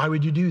 Why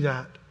would you do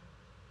that?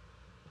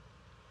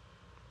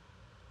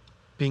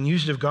 Being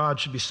used of God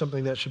should be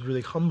something that should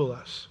really humble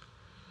us.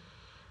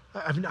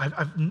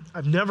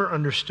 I've never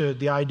understood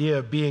the idea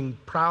of being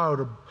proud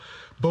or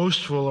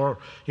boastful or,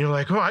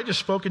 like, oh, I just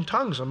spoke in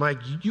tongues. I'm like,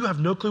 you have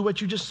no clue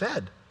what you just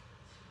said.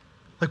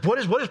 Like, what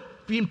is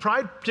being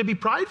to be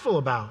prideful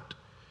about?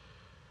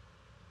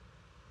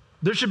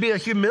 There should be a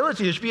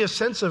humility. There should be a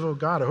sense of, oh,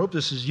 God, I hope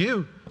this is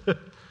you.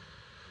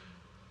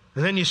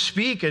 And then you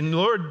speak, and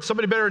Lord,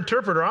 somebody better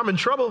interpret or I'm in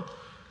trouble.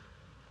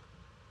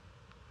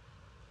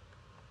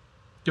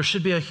 There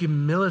should be a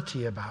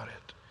humility about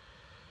it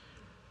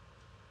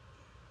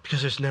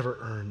because it's never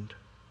earned.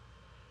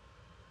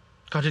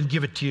 God didn't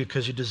give it to you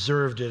because you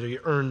deserved it or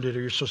you earned it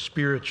or you're so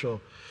spiritual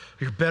or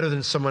you're better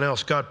than someone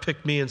else. God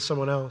picked me and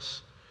someone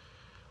else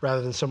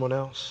rather than someone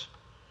else.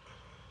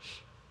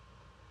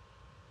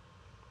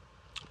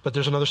 But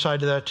there's another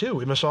side to that too.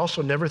 We must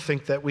also never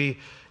think that we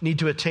need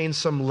to attain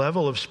some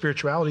level of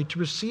spirituality to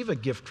receive a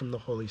gift from the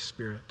Holy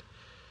Spirit.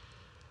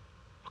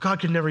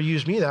 God could never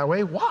use me that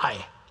way.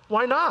 Why?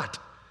 Why not?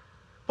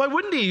 Why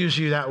wouldn't He use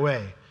you that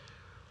way?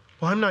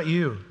 Well, I'm not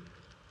you.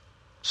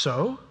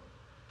 So,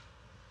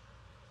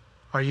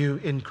 are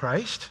you in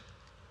Christ?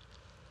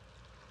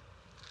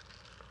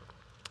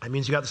 That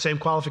means you got the same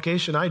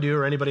qualification I do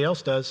or anybody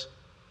else does.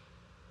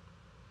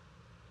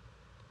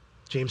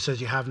 James says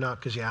you have not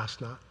because you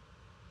ask not.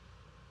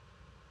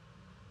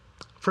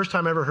 First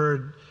time I ever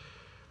heard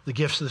the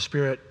gifts of the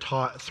Spirit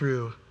taught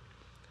through,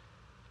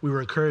 we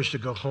were encouraged to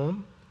go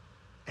home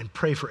and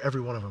pray for every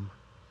one of them.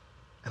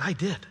 And I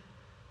did.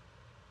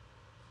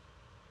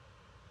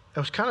 It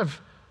was kind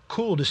of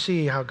cool to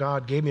see how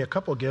God gave me a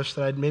couple of gifts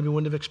that I maybe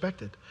wouldn't have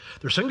expected.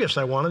 There's some gifts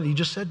I wanted, He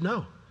just said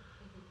no.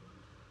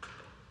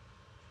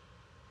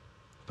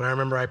 But I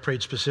remember I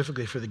prayed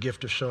specifically for the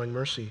gift of showing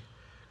mercy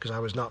because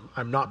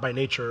I'm not by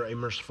nature a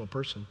merciful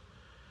person.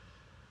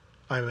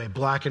 I'm a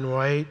black and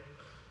white,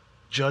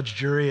 judge,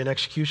 jury, and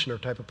executioner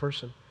type of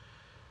person.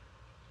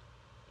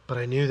 But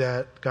I knew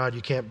that, God,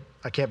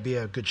 I can't be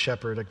a good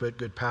shepherd, a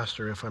good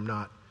pastor if I'm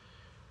not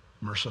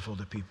merciful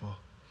to people.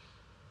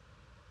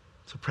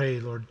 So pray,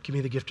 Lord, give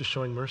me the gift of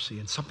showing mercy.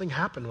 And something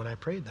happened when I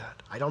prayed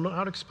that. I don't know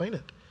how to explain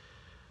it.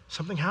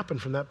 Something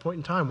happened from that point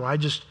in time where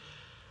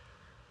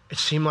it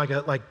seemed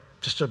like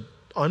just an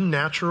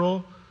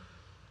unnatural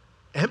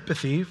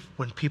empathy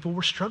when people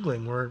were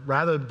struggling, where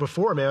rather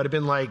before me I would have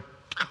been like,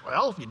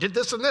 well, you did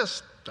this and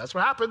this, that's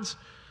what happens.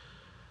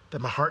 That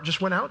my heart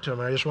just went out to him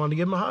and I just wanted to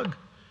give him a hug.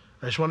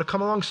 I just wanted to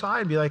come alongside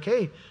and be like,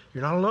 hey,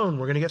 you're not alone.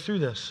 We're going to get through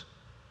this.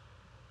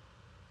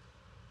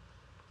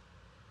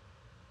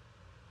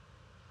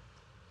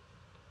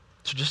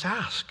 So just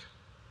ask.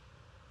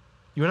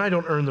 You and I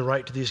don't earn the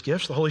right to these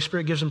gifts. The Holy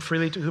Spirit gives them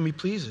freely to whom He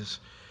pleases.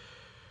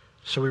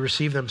 So we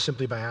receive them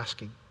simply by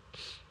asking.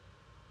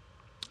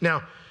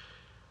 Now,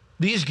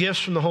 these gifts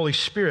from the Holy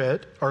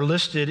Spirit are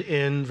listed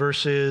in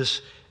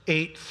verses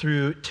 8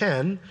 through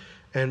 10,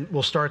 and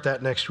we'll start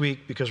that next week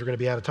because we're going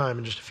to be out of time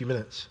in just a few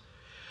minutes.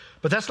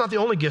 But that's not the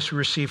only gifts we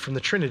receive from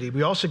the Trinity.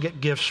 We also get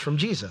gifts from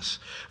Jesus.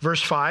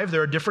 Verse 5,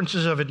 there are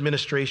differences of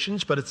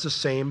administrations, but it's the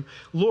same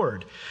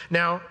Lord.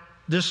 Now,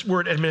 this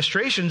word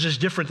administrations is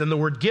different than the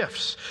word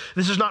gifts.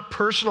 This is not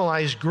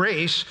personalized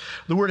grace.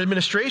 The word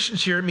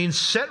administrations here means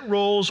set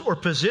roles or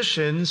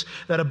positions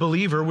that a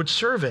believer would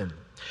serve in.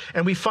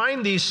 And we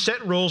find these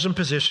set roles and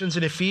positions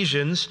in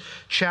Ephesians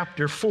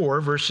chapter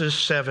 4, verses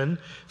 7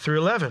 through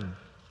 11.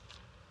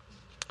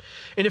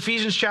 In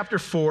Ephesians chapter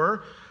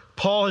 4,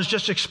 Paul has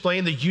just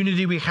explained the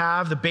unity we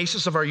have, the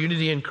basis of our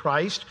unity in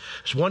Christ.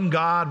 There's one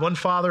God, one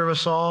Father of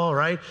us all,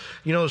 right?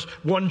 There's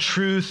one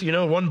truth,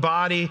 one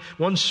body,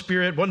 one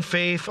Spirit, one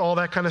faith, all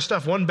that kind of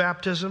stuff, one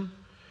baptism.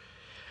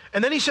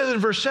 And then he says in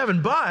verse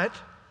 7, but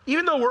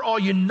even though we're all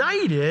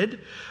united,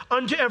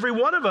 unto every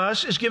one of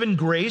us is given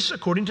grace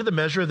according to the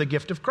measure of the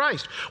gift of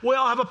Christ. We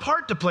all have a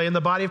part to play in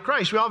the body of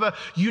Christ. We all have a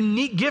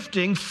unique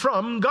gifting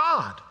from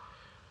God.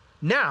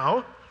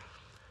 Now,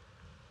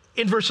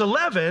 in verse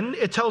 11,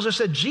 it tells us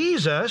that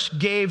Jesus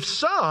gave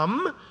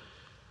some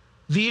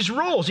these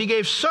roles. He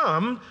gave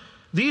some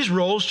these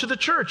roles to the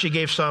church. He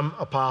gave some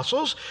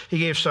apostles, he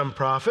gave some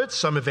prophets,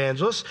 some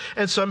evangelists,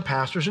 and some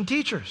pastors and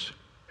teachers.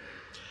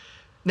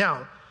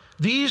 Now,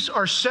 these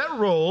are set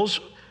roles,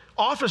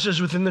 offices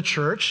within the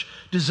church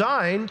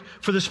designed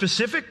for the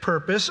specific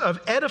purpose of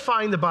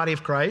edifying the body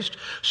of Christ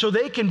so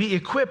they can be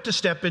equipped to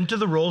step into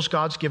the roles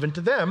God's given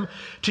to them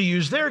to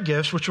use their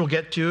gifts, which we'll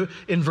get to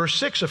in verse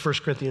 6 of 1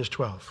 Corinthians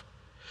 12,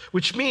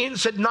 which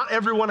means that not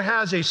everyone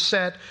has a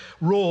set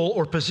role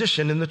or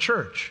position in the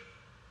church.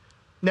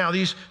 Now,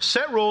 these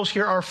set roles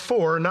here are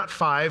 4, not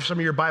 5. Some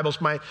of your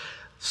Bibles might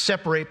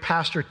separate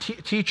pastor,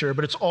 teacher,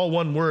 but it's all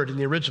one word in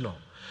the original.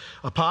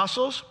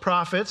 Apostles,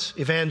 prophets,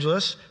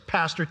 evangelists,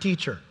 pastor,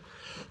 teacher.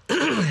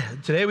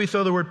 Today we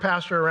throw the word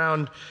pastor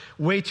around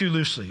way too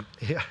loosely.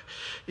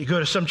 You go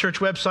to some church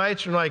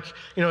websites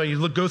and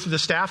you go through the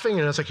staffing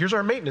and it's like, here's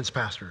our maintenance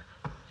pastor.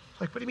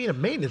 Like, what do you mean a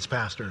maintenance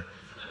pastor?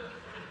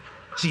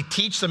 Does he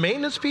teach the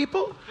maintenance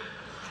people?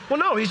 Well,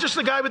 no, he's just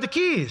the guy with the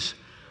keys.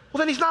 Well,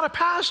 then he's not a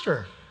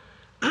pastor.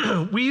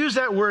 We use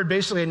that word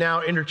basically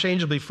now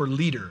interchangeably for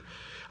leader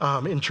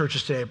in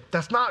churches today.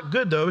 That's not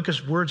good though,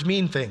 because words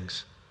mean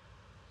things.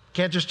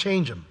 Can't just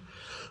change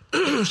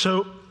them.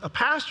 So a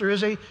pastor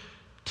is a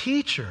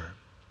teacher.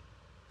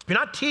 If you're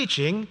not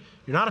teaching,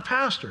 you're not a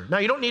pastor. Now,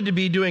 you don't need to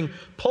be doing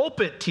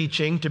pulpit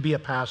teaching to be a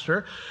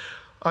pastor.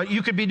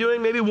 You could be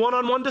doing maybe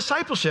one-on-one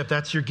discipleship.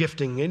 That's your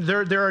gifting. And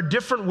there are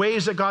different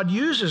ways that God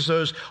uses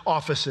those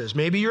offices.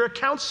 Maybe you're a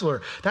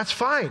counselor. That's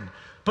fine.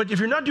 But if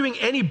you're not doing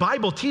any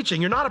Bible teaching,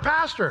 you're not a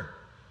pastor.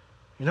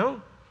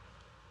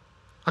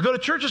 I go to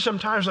churches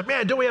sometimes like,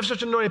 man, don't we have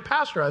such an anointed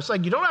pastor? I was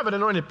like, you don't have an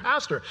anointed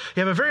pastor. You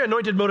have a very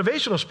anointed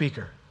motivational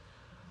speaker.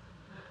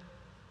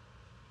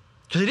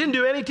 Because he didn't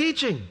do any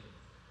teaching.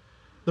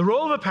 The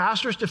role of a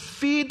pastor is to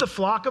feed the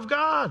flock of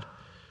God.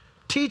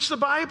 Teach the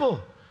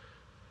Bible.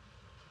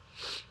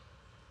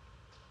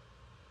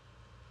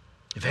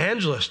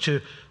 Evangelists,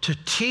 to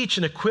teach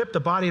and equip the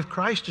body of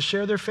Christ to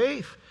share their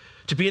faith.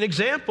 To be an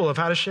example of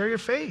how to share your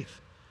faith.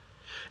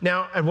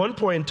 Now, at one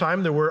point in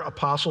time, there were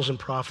apostles and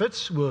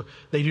prophets. Well,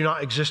 they do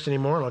not exist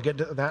anymore, and I'll get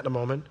to that in a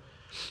moment.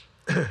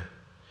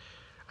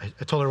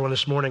 I told everyone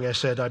this morning, I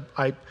said,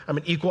 I'm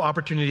an equal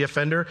opportunity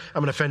offender.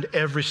 I'm going to offend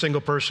every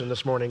single person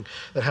this morning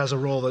that has a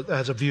role, that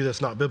has a view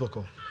that's not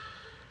biblical.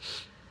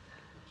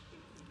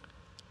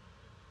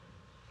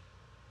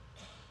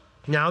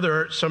 Now, there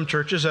are some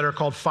churches that are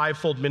called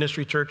fivefold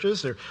ministry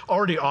churches. They're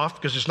already off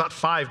because there's not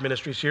 5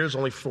 ministries here, there's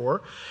only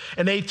 4.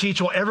 And they teach,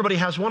 well, everybody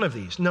has one of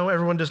these. No,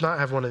 everyone does not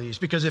have one of these.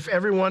 Because if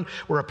everyone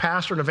were a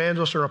pastor, an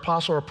evangelist, or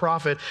apostle, or a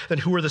prophet, then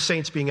who are the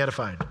saints being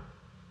edified?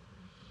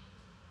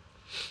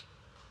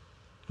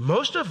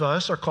 Most of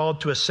us are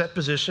called to a set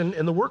position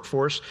in the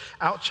workforce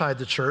outside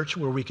the church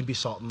where we can be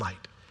salt and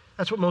light.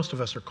 That's what most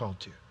of us are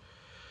called to.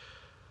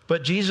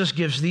 But Jesus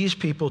gives these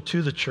people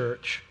to the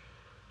church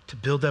to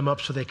build them up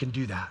so they can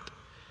do that.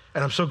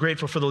 And I'm so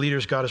grateful for the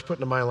leaders God has put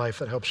into my life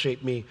that help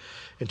shape me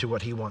into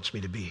what he wants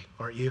me to be.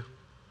 Aren't you?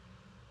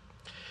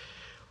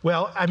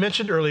 Well, I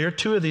mentioned earlier,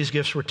 2 of these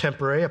gifts were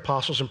temporary,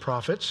 apostles and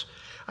prophets.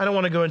 I don't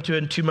want to go into it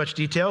in too much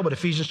detail, but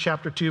Ephesians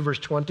chapter 2, verse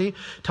 20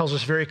 tells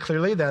us very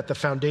clearly that the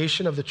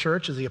foundation of the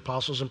church is the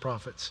apostles and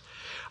prophets.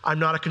 I'm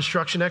not a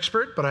construction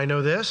expert, but I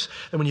know this,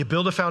 that when you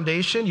build a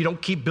foundation, you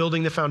don't keep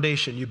building the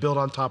foundation, you build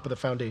on top of the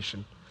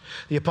foundation.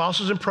 The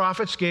apostles and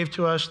prophets gave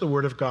to us the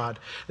word of God.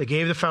 They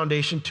gave the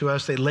foundation to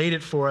us. They laid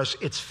it for us.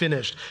 It's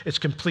finished. It's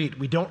complete.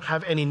 We don't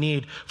have any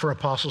need for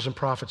apostles and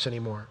prophets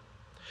anymore.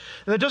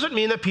 And that doesn't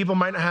mean that people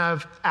might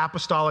have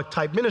apostolic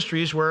type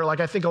ministries where,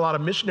 like I think a lot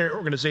of missionary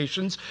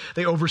organizations,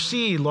 they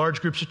oversee large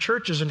groups of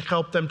churches and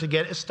help them to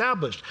get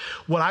established.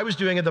 What I was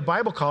doing at the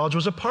Bible College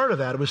was a part of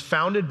that. It was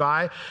founded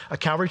by a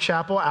Calvary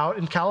Chapel out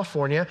in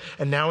California,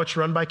 and now it's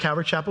run by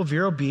Calvary Chapel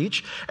Vero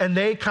Beach, and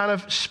they kind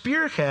of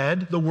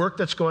spearhead the work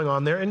that's going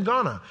on there in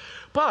Ghana.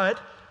 But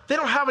they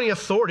don't have any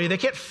authority. They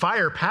can't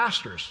fire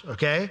pastors,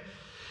 okay?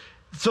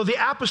 So the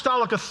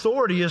apostolic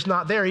authority is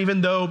not there,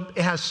 even though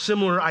it has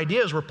similar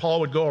ideas where Paul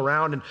would go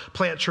around and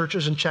plant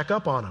churches and check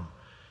up on them.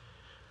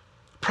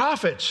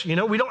 Prophets, we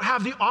don't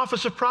have the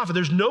office of prophet.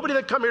 There's nobody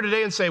that come here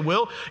today and say,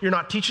 Will, you're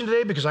not teaching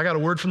today because I got a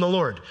word from the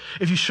Lord.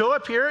 If you show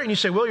up here and you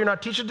say, Will, you're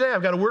not teaching today,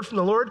 I've got a word from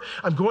the Lord,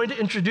 I'm going to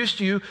introduce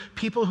to you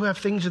people who have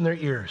things in their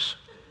ears.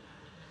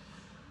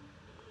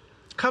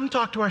 Come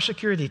talk to our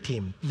security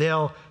team.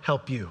 They'll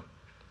help you.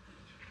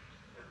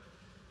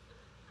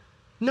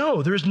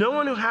 No, there's no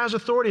one who has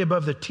authority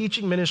above the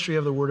teaching ministry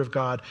of the Word of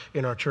God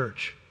in our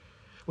church.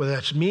 Whether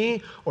that's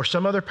me or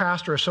some other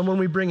pastor or someone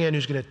we bring in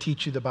who's going to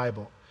teach you the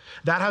Bible.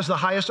 That has the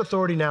highest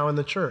authority now in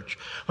the church.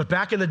 But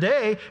back in the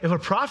day, if a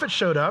prophet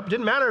showed up, it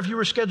didn't matter if you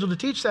were scheduled to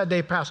teach that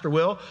day, Pastor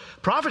Will,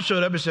 prophet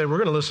showed up and said, we're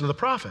going to listen to the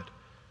prophet.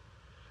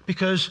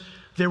 Because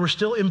they were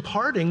still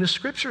imparting the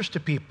scriptures to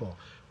people.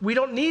 We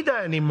don't need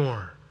that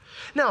anymore.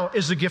 Now,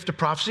 is the gift of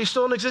prophecy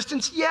still in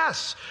existence?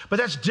 Yes, but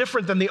that's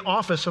different than the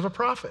office of a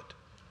prophet.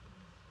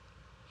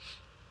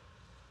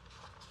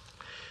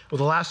 Well,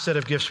 the last set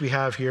of gifts we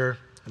have here,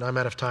 and I'm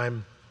out of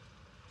time,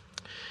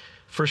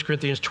 1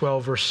 Corinthians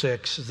 12, verse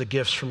 6 is the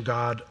gifts from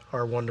God,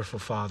 our wonderful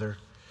Father,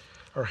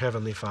 our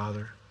Heavenly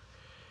Father.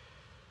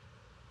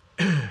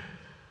 It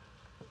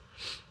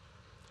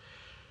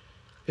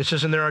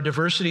says, and there are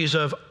diversities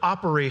of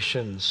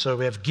operations. So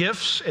we have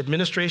gifts,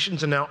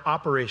 administrations, and now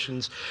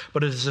operations,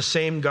 but it is the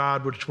same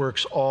God which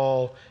works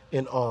all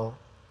in all.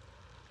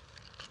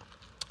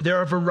 There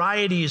are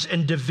varieties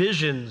and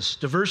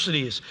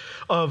diversities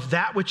of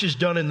that which is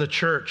done in the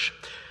church,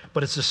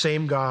 but it's the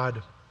same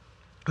God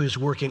who is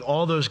working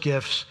all those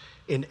gifts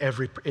in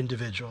every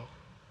individual.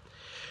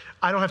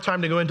 I don't have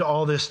time to go into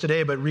all this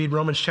today, but read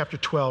Romans chapter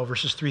 12,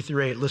 verses 3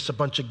 through 8. It lists a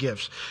bunch of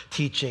gifts: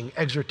 teaching,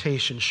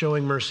 exhortation,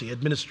 showing mercy,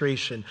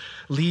 administration,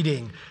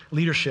 leading,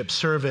 leadership,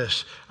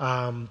 service,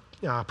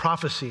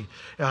 prophecy.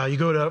 You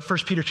go to 1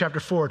 Peter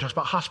chapter 4, it talks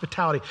about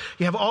hospitality.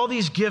 You have all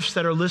these gifts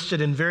that are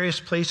listed in various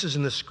places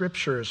in the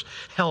scriptures,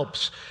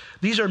 helps.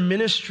 These are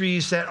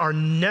ministries that are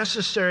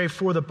necessary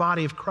for the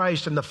body of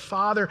Christ, and the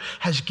Father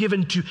has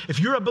given to, if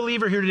you're a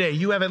believer here today,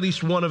 you have at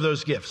least one of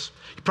those gifts.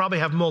 You probably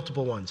have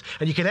multiple ones,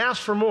 and you can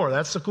ask for more.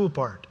 That's the cool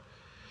part.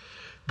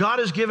 God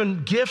has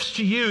given gifts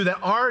to you that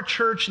our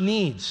church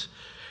needs.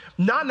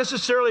 Not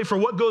necessarily for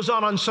what goes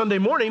on Sunday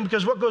morning,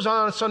 because what goes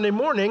on Sunday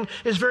morning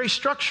is very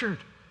structured.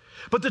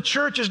 But the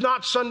church is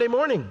not Sunday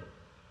morning.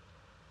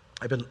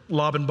 I've been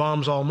lobbing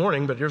bombs all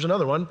morning, but here's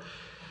another one.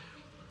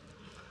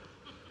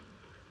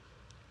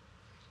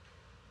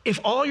 If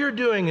all you're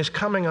doing is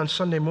coming on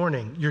Sunday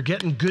morning, you're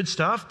getting good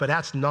stuff, but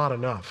that's not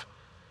enough.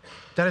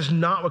 That is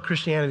not what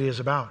Christianity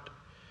is about.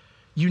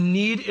 You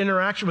need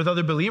interaction with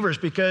other believers,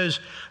 because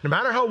no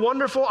matter how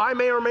wonderful I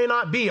may or may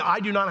not be,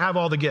 I do not have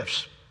all the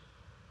gifts.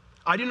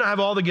 I do not have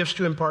all the gifts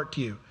to impart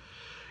to you.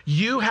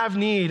 You have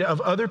need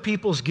of other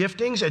people's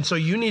giftings, and so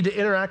you need to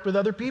interact with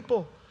other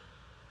people.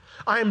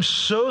 I am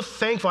so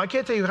thankful. I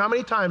can't tell you how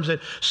many times that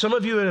some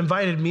of you have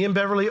invited me and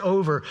Beverly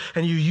over,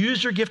 and you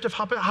use your gift of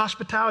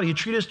hospitality. You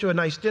treat us to a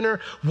nice dinner,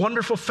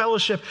 wonderful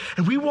fellowship,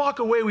 and we walk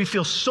away. We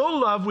feel so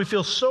loved. We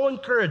feel so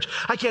encouraged.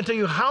 I can't tell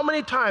you how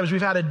many times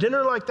we've had a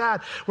dinner like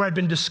that where I'd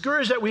been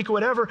discouraged that week or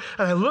whatever,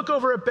 and I look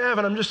over at Bev,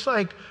 and I'm just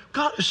like,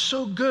 God is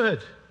so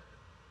good.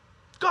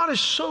 God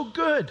is so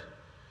good.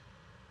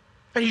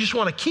 And you just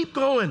want to keep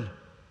going.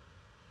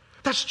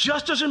 That's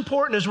just as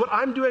important as what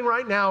I'm doing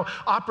right now,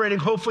 operating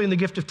hopefully in the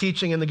gift of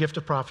teaching and the gift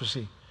of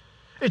prophecy.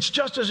 It's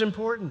just as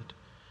important.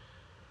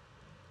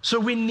 So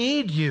we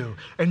need you,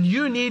 and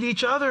you need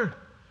each other.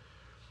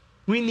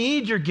 We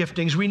need your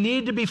giftings. We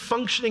need to be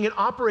functioning and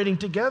operating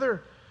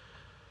together.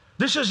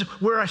 This is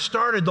where I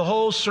started the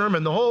whole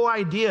sermon, the whole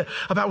idea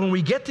about when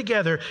we get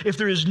together, if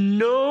there is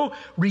no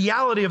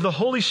reality of the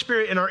Holy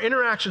Spirit in our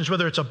interactions,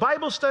 whether it's a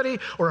Bible study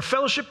or a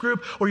fellowship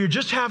group, or you're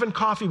just having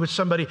coffee with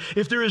somebody,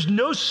 if there is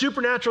no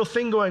supernatural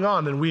thing going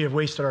on, then we have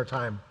wasted our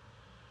time.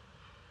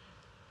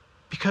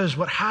 Because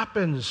what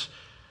happens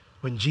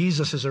when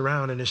Jesus is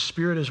around and His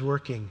Spirit is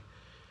working,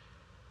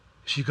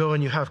 is you go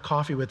and you have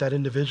coffee with that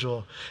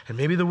individual, and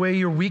maybe the way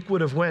your week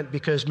would have went,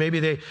 because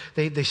maybe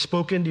they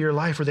spoke into your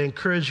life, or they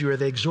encouraged you, or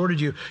they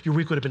exhorted you, your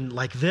week would have been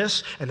like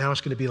this, and now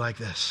it's going to be like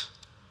this.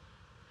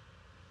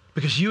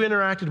 Because you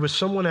interacted with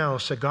someone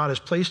else that God has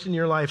placed in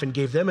your life and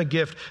gave them a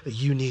gift that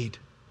you need.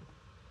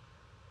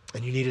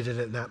 And you needed it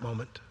in that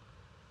moment.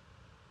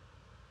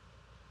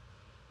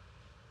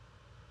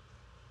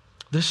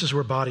 This is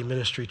where body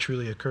ministry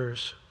truly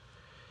occurs.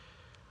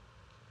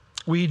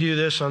 We do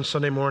this on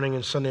Sunday morning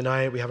and Sunday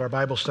night. We have our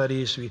Bible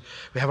studies, we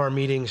have our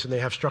meetings, and they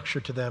have structure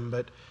to them.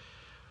 But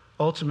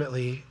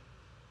ultimately,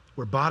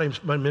 where body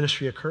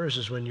ministry occurs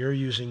is when you're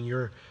using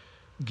your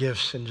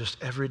gifts in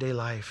just everyday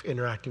life,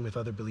 interacting with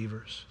other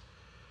believers.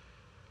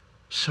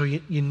 So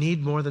you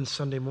need more than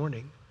Sunday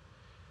morning.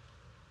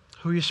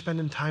 Who are you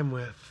spending time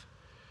with?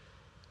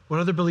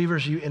 What other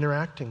believers are you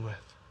interacting with?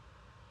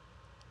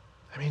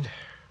 I mean,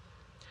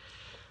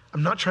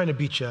 I'm not trying to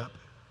beat you up.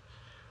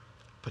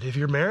 But if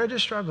your marriage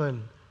is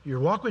struggling, your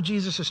walk with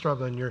Jesus is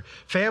struggling, your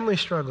family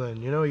is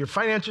struggling, your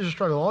finances are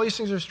struggling, all these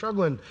things are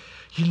struggling,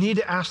 you need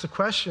to ask the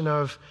question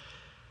of,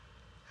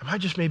 am I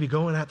just maybe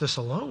going at this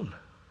alone?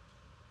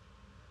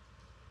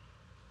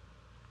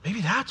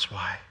 Maybe that's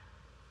why.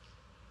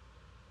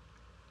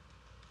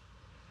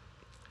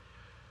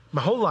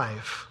 My whole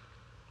life,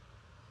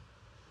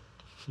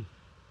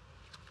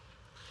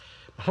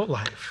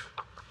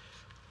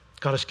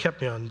 God has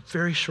kept me on a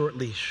very short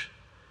leash.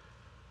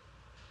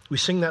 We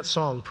sing that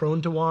song,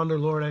 prone to wander,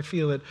 Lord, I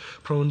feel it,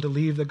 prone to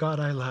leave the God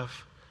I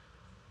love.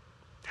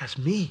 That's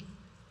me.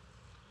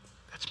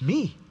 That's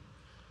me.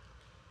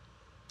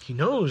 He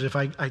knows if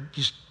I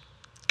just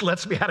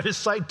lets me out of his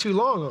sight too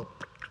long,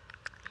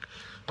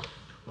 I'll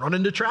run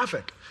into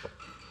traffic.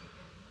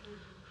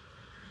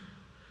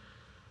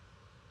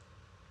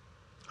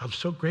 I'm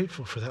so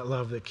grateful for that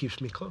love that keeps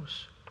me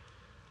close.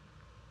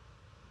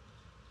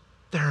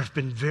 There have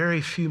been very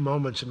few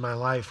moments in my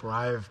life where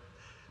I've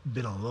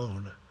been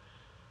alone.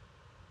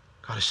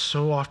 God has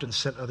so often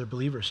sent other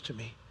believers to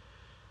me.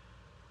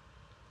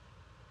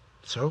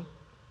 So,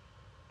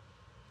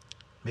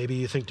 maybe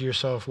you think to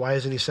yourself, why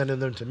isn't he sending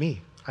them to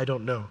me? I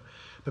don't know.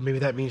 But maybe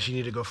that means you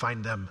need to go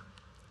find them.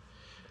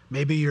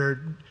 Maybe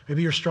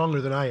you're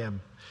stronger than I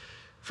am.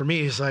 For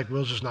me, he's like,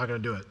 Will's just not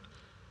going to do it.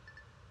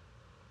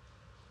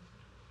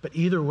 But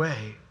either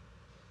way,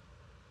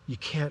 you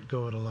can't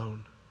go it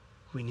alone.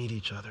 We need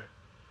each other.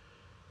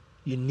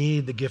 You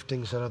need the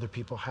giftings that other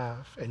people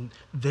have, and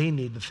they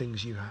need the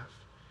things you have.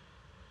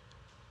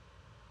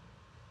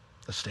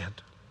 Let's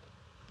stand.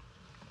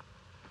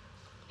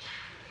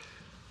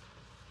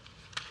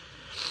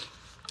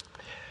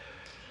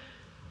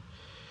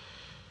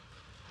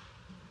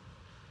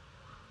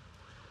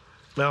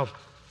 Well,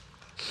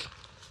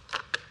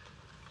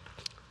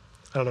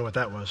 I don't know what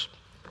that was.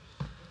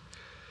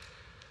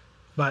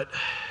 But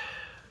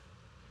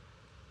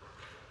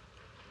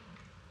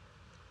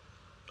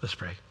let's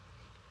pray.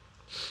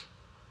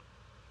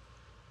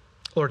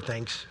 Lord,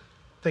 thanks.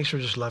 Thanks for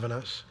just loving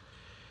us.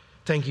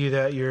 Thank you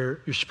that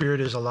your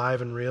Spirit is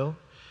alive and real,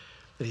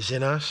 that he's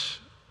in us,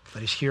 that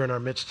he's here in our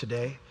midst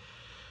today,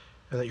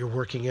 and that you're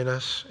working in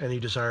us and you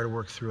desire to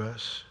work through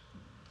us.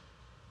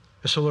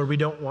 And so, Lord, we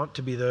don't want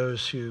to be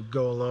those who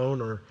go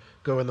alone or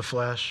go in the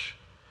flesh.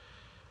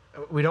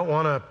 We don't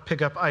want to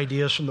pick up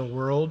ideas from the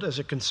world as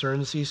it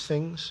concerns these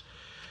things.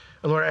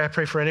 And Lord, I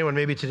pray for anyone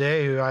maybe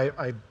today who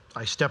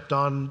I stepped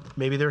on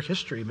maybe their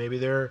history, maybe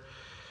their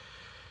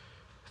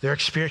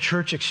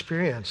church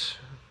experience.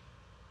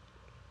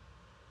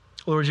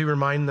 Lord, you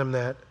remind them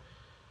that,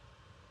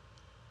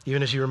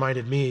 even as you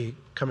reminded me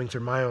coming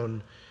through my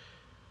own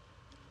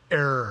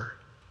error,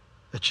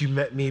 that you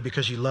met me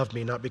because you loved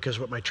me, not because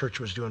what my church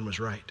was doing was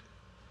right.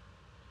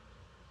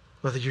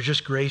 Lord, that you're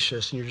just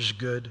gracious and you're just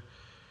good.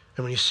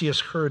 And when you see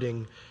us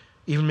hurting,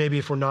 even maybe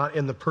if we're not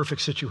in the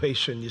perfect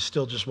situation, you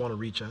still just want to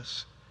reach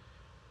us.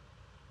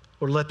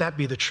 Lord, let that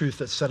be the truth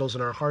that settles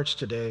in our hearts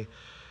today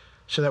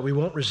so that we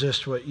won't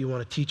resist what you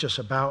want to teach us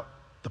about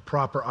the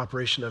proper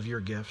operation of your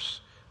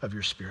gifts, of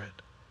your Spirit.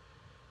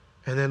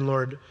 And then,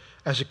 Lord,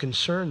 as it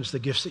concerns the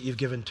gifts that you've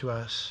given to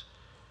us,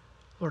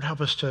 Lord,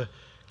 help us to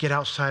get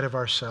outside of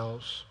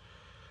ourselves,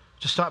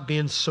 to stop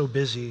being so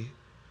busy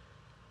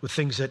with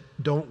things that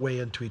don't weigh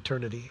into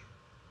eternity,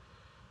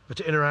 but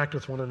to interact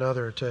with one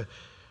another, to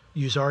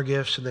use our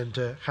gifts and then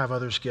to have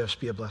others' gifts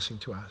be a blessing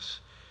to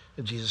us.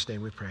 In Jesus'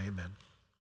 name we pray, amen.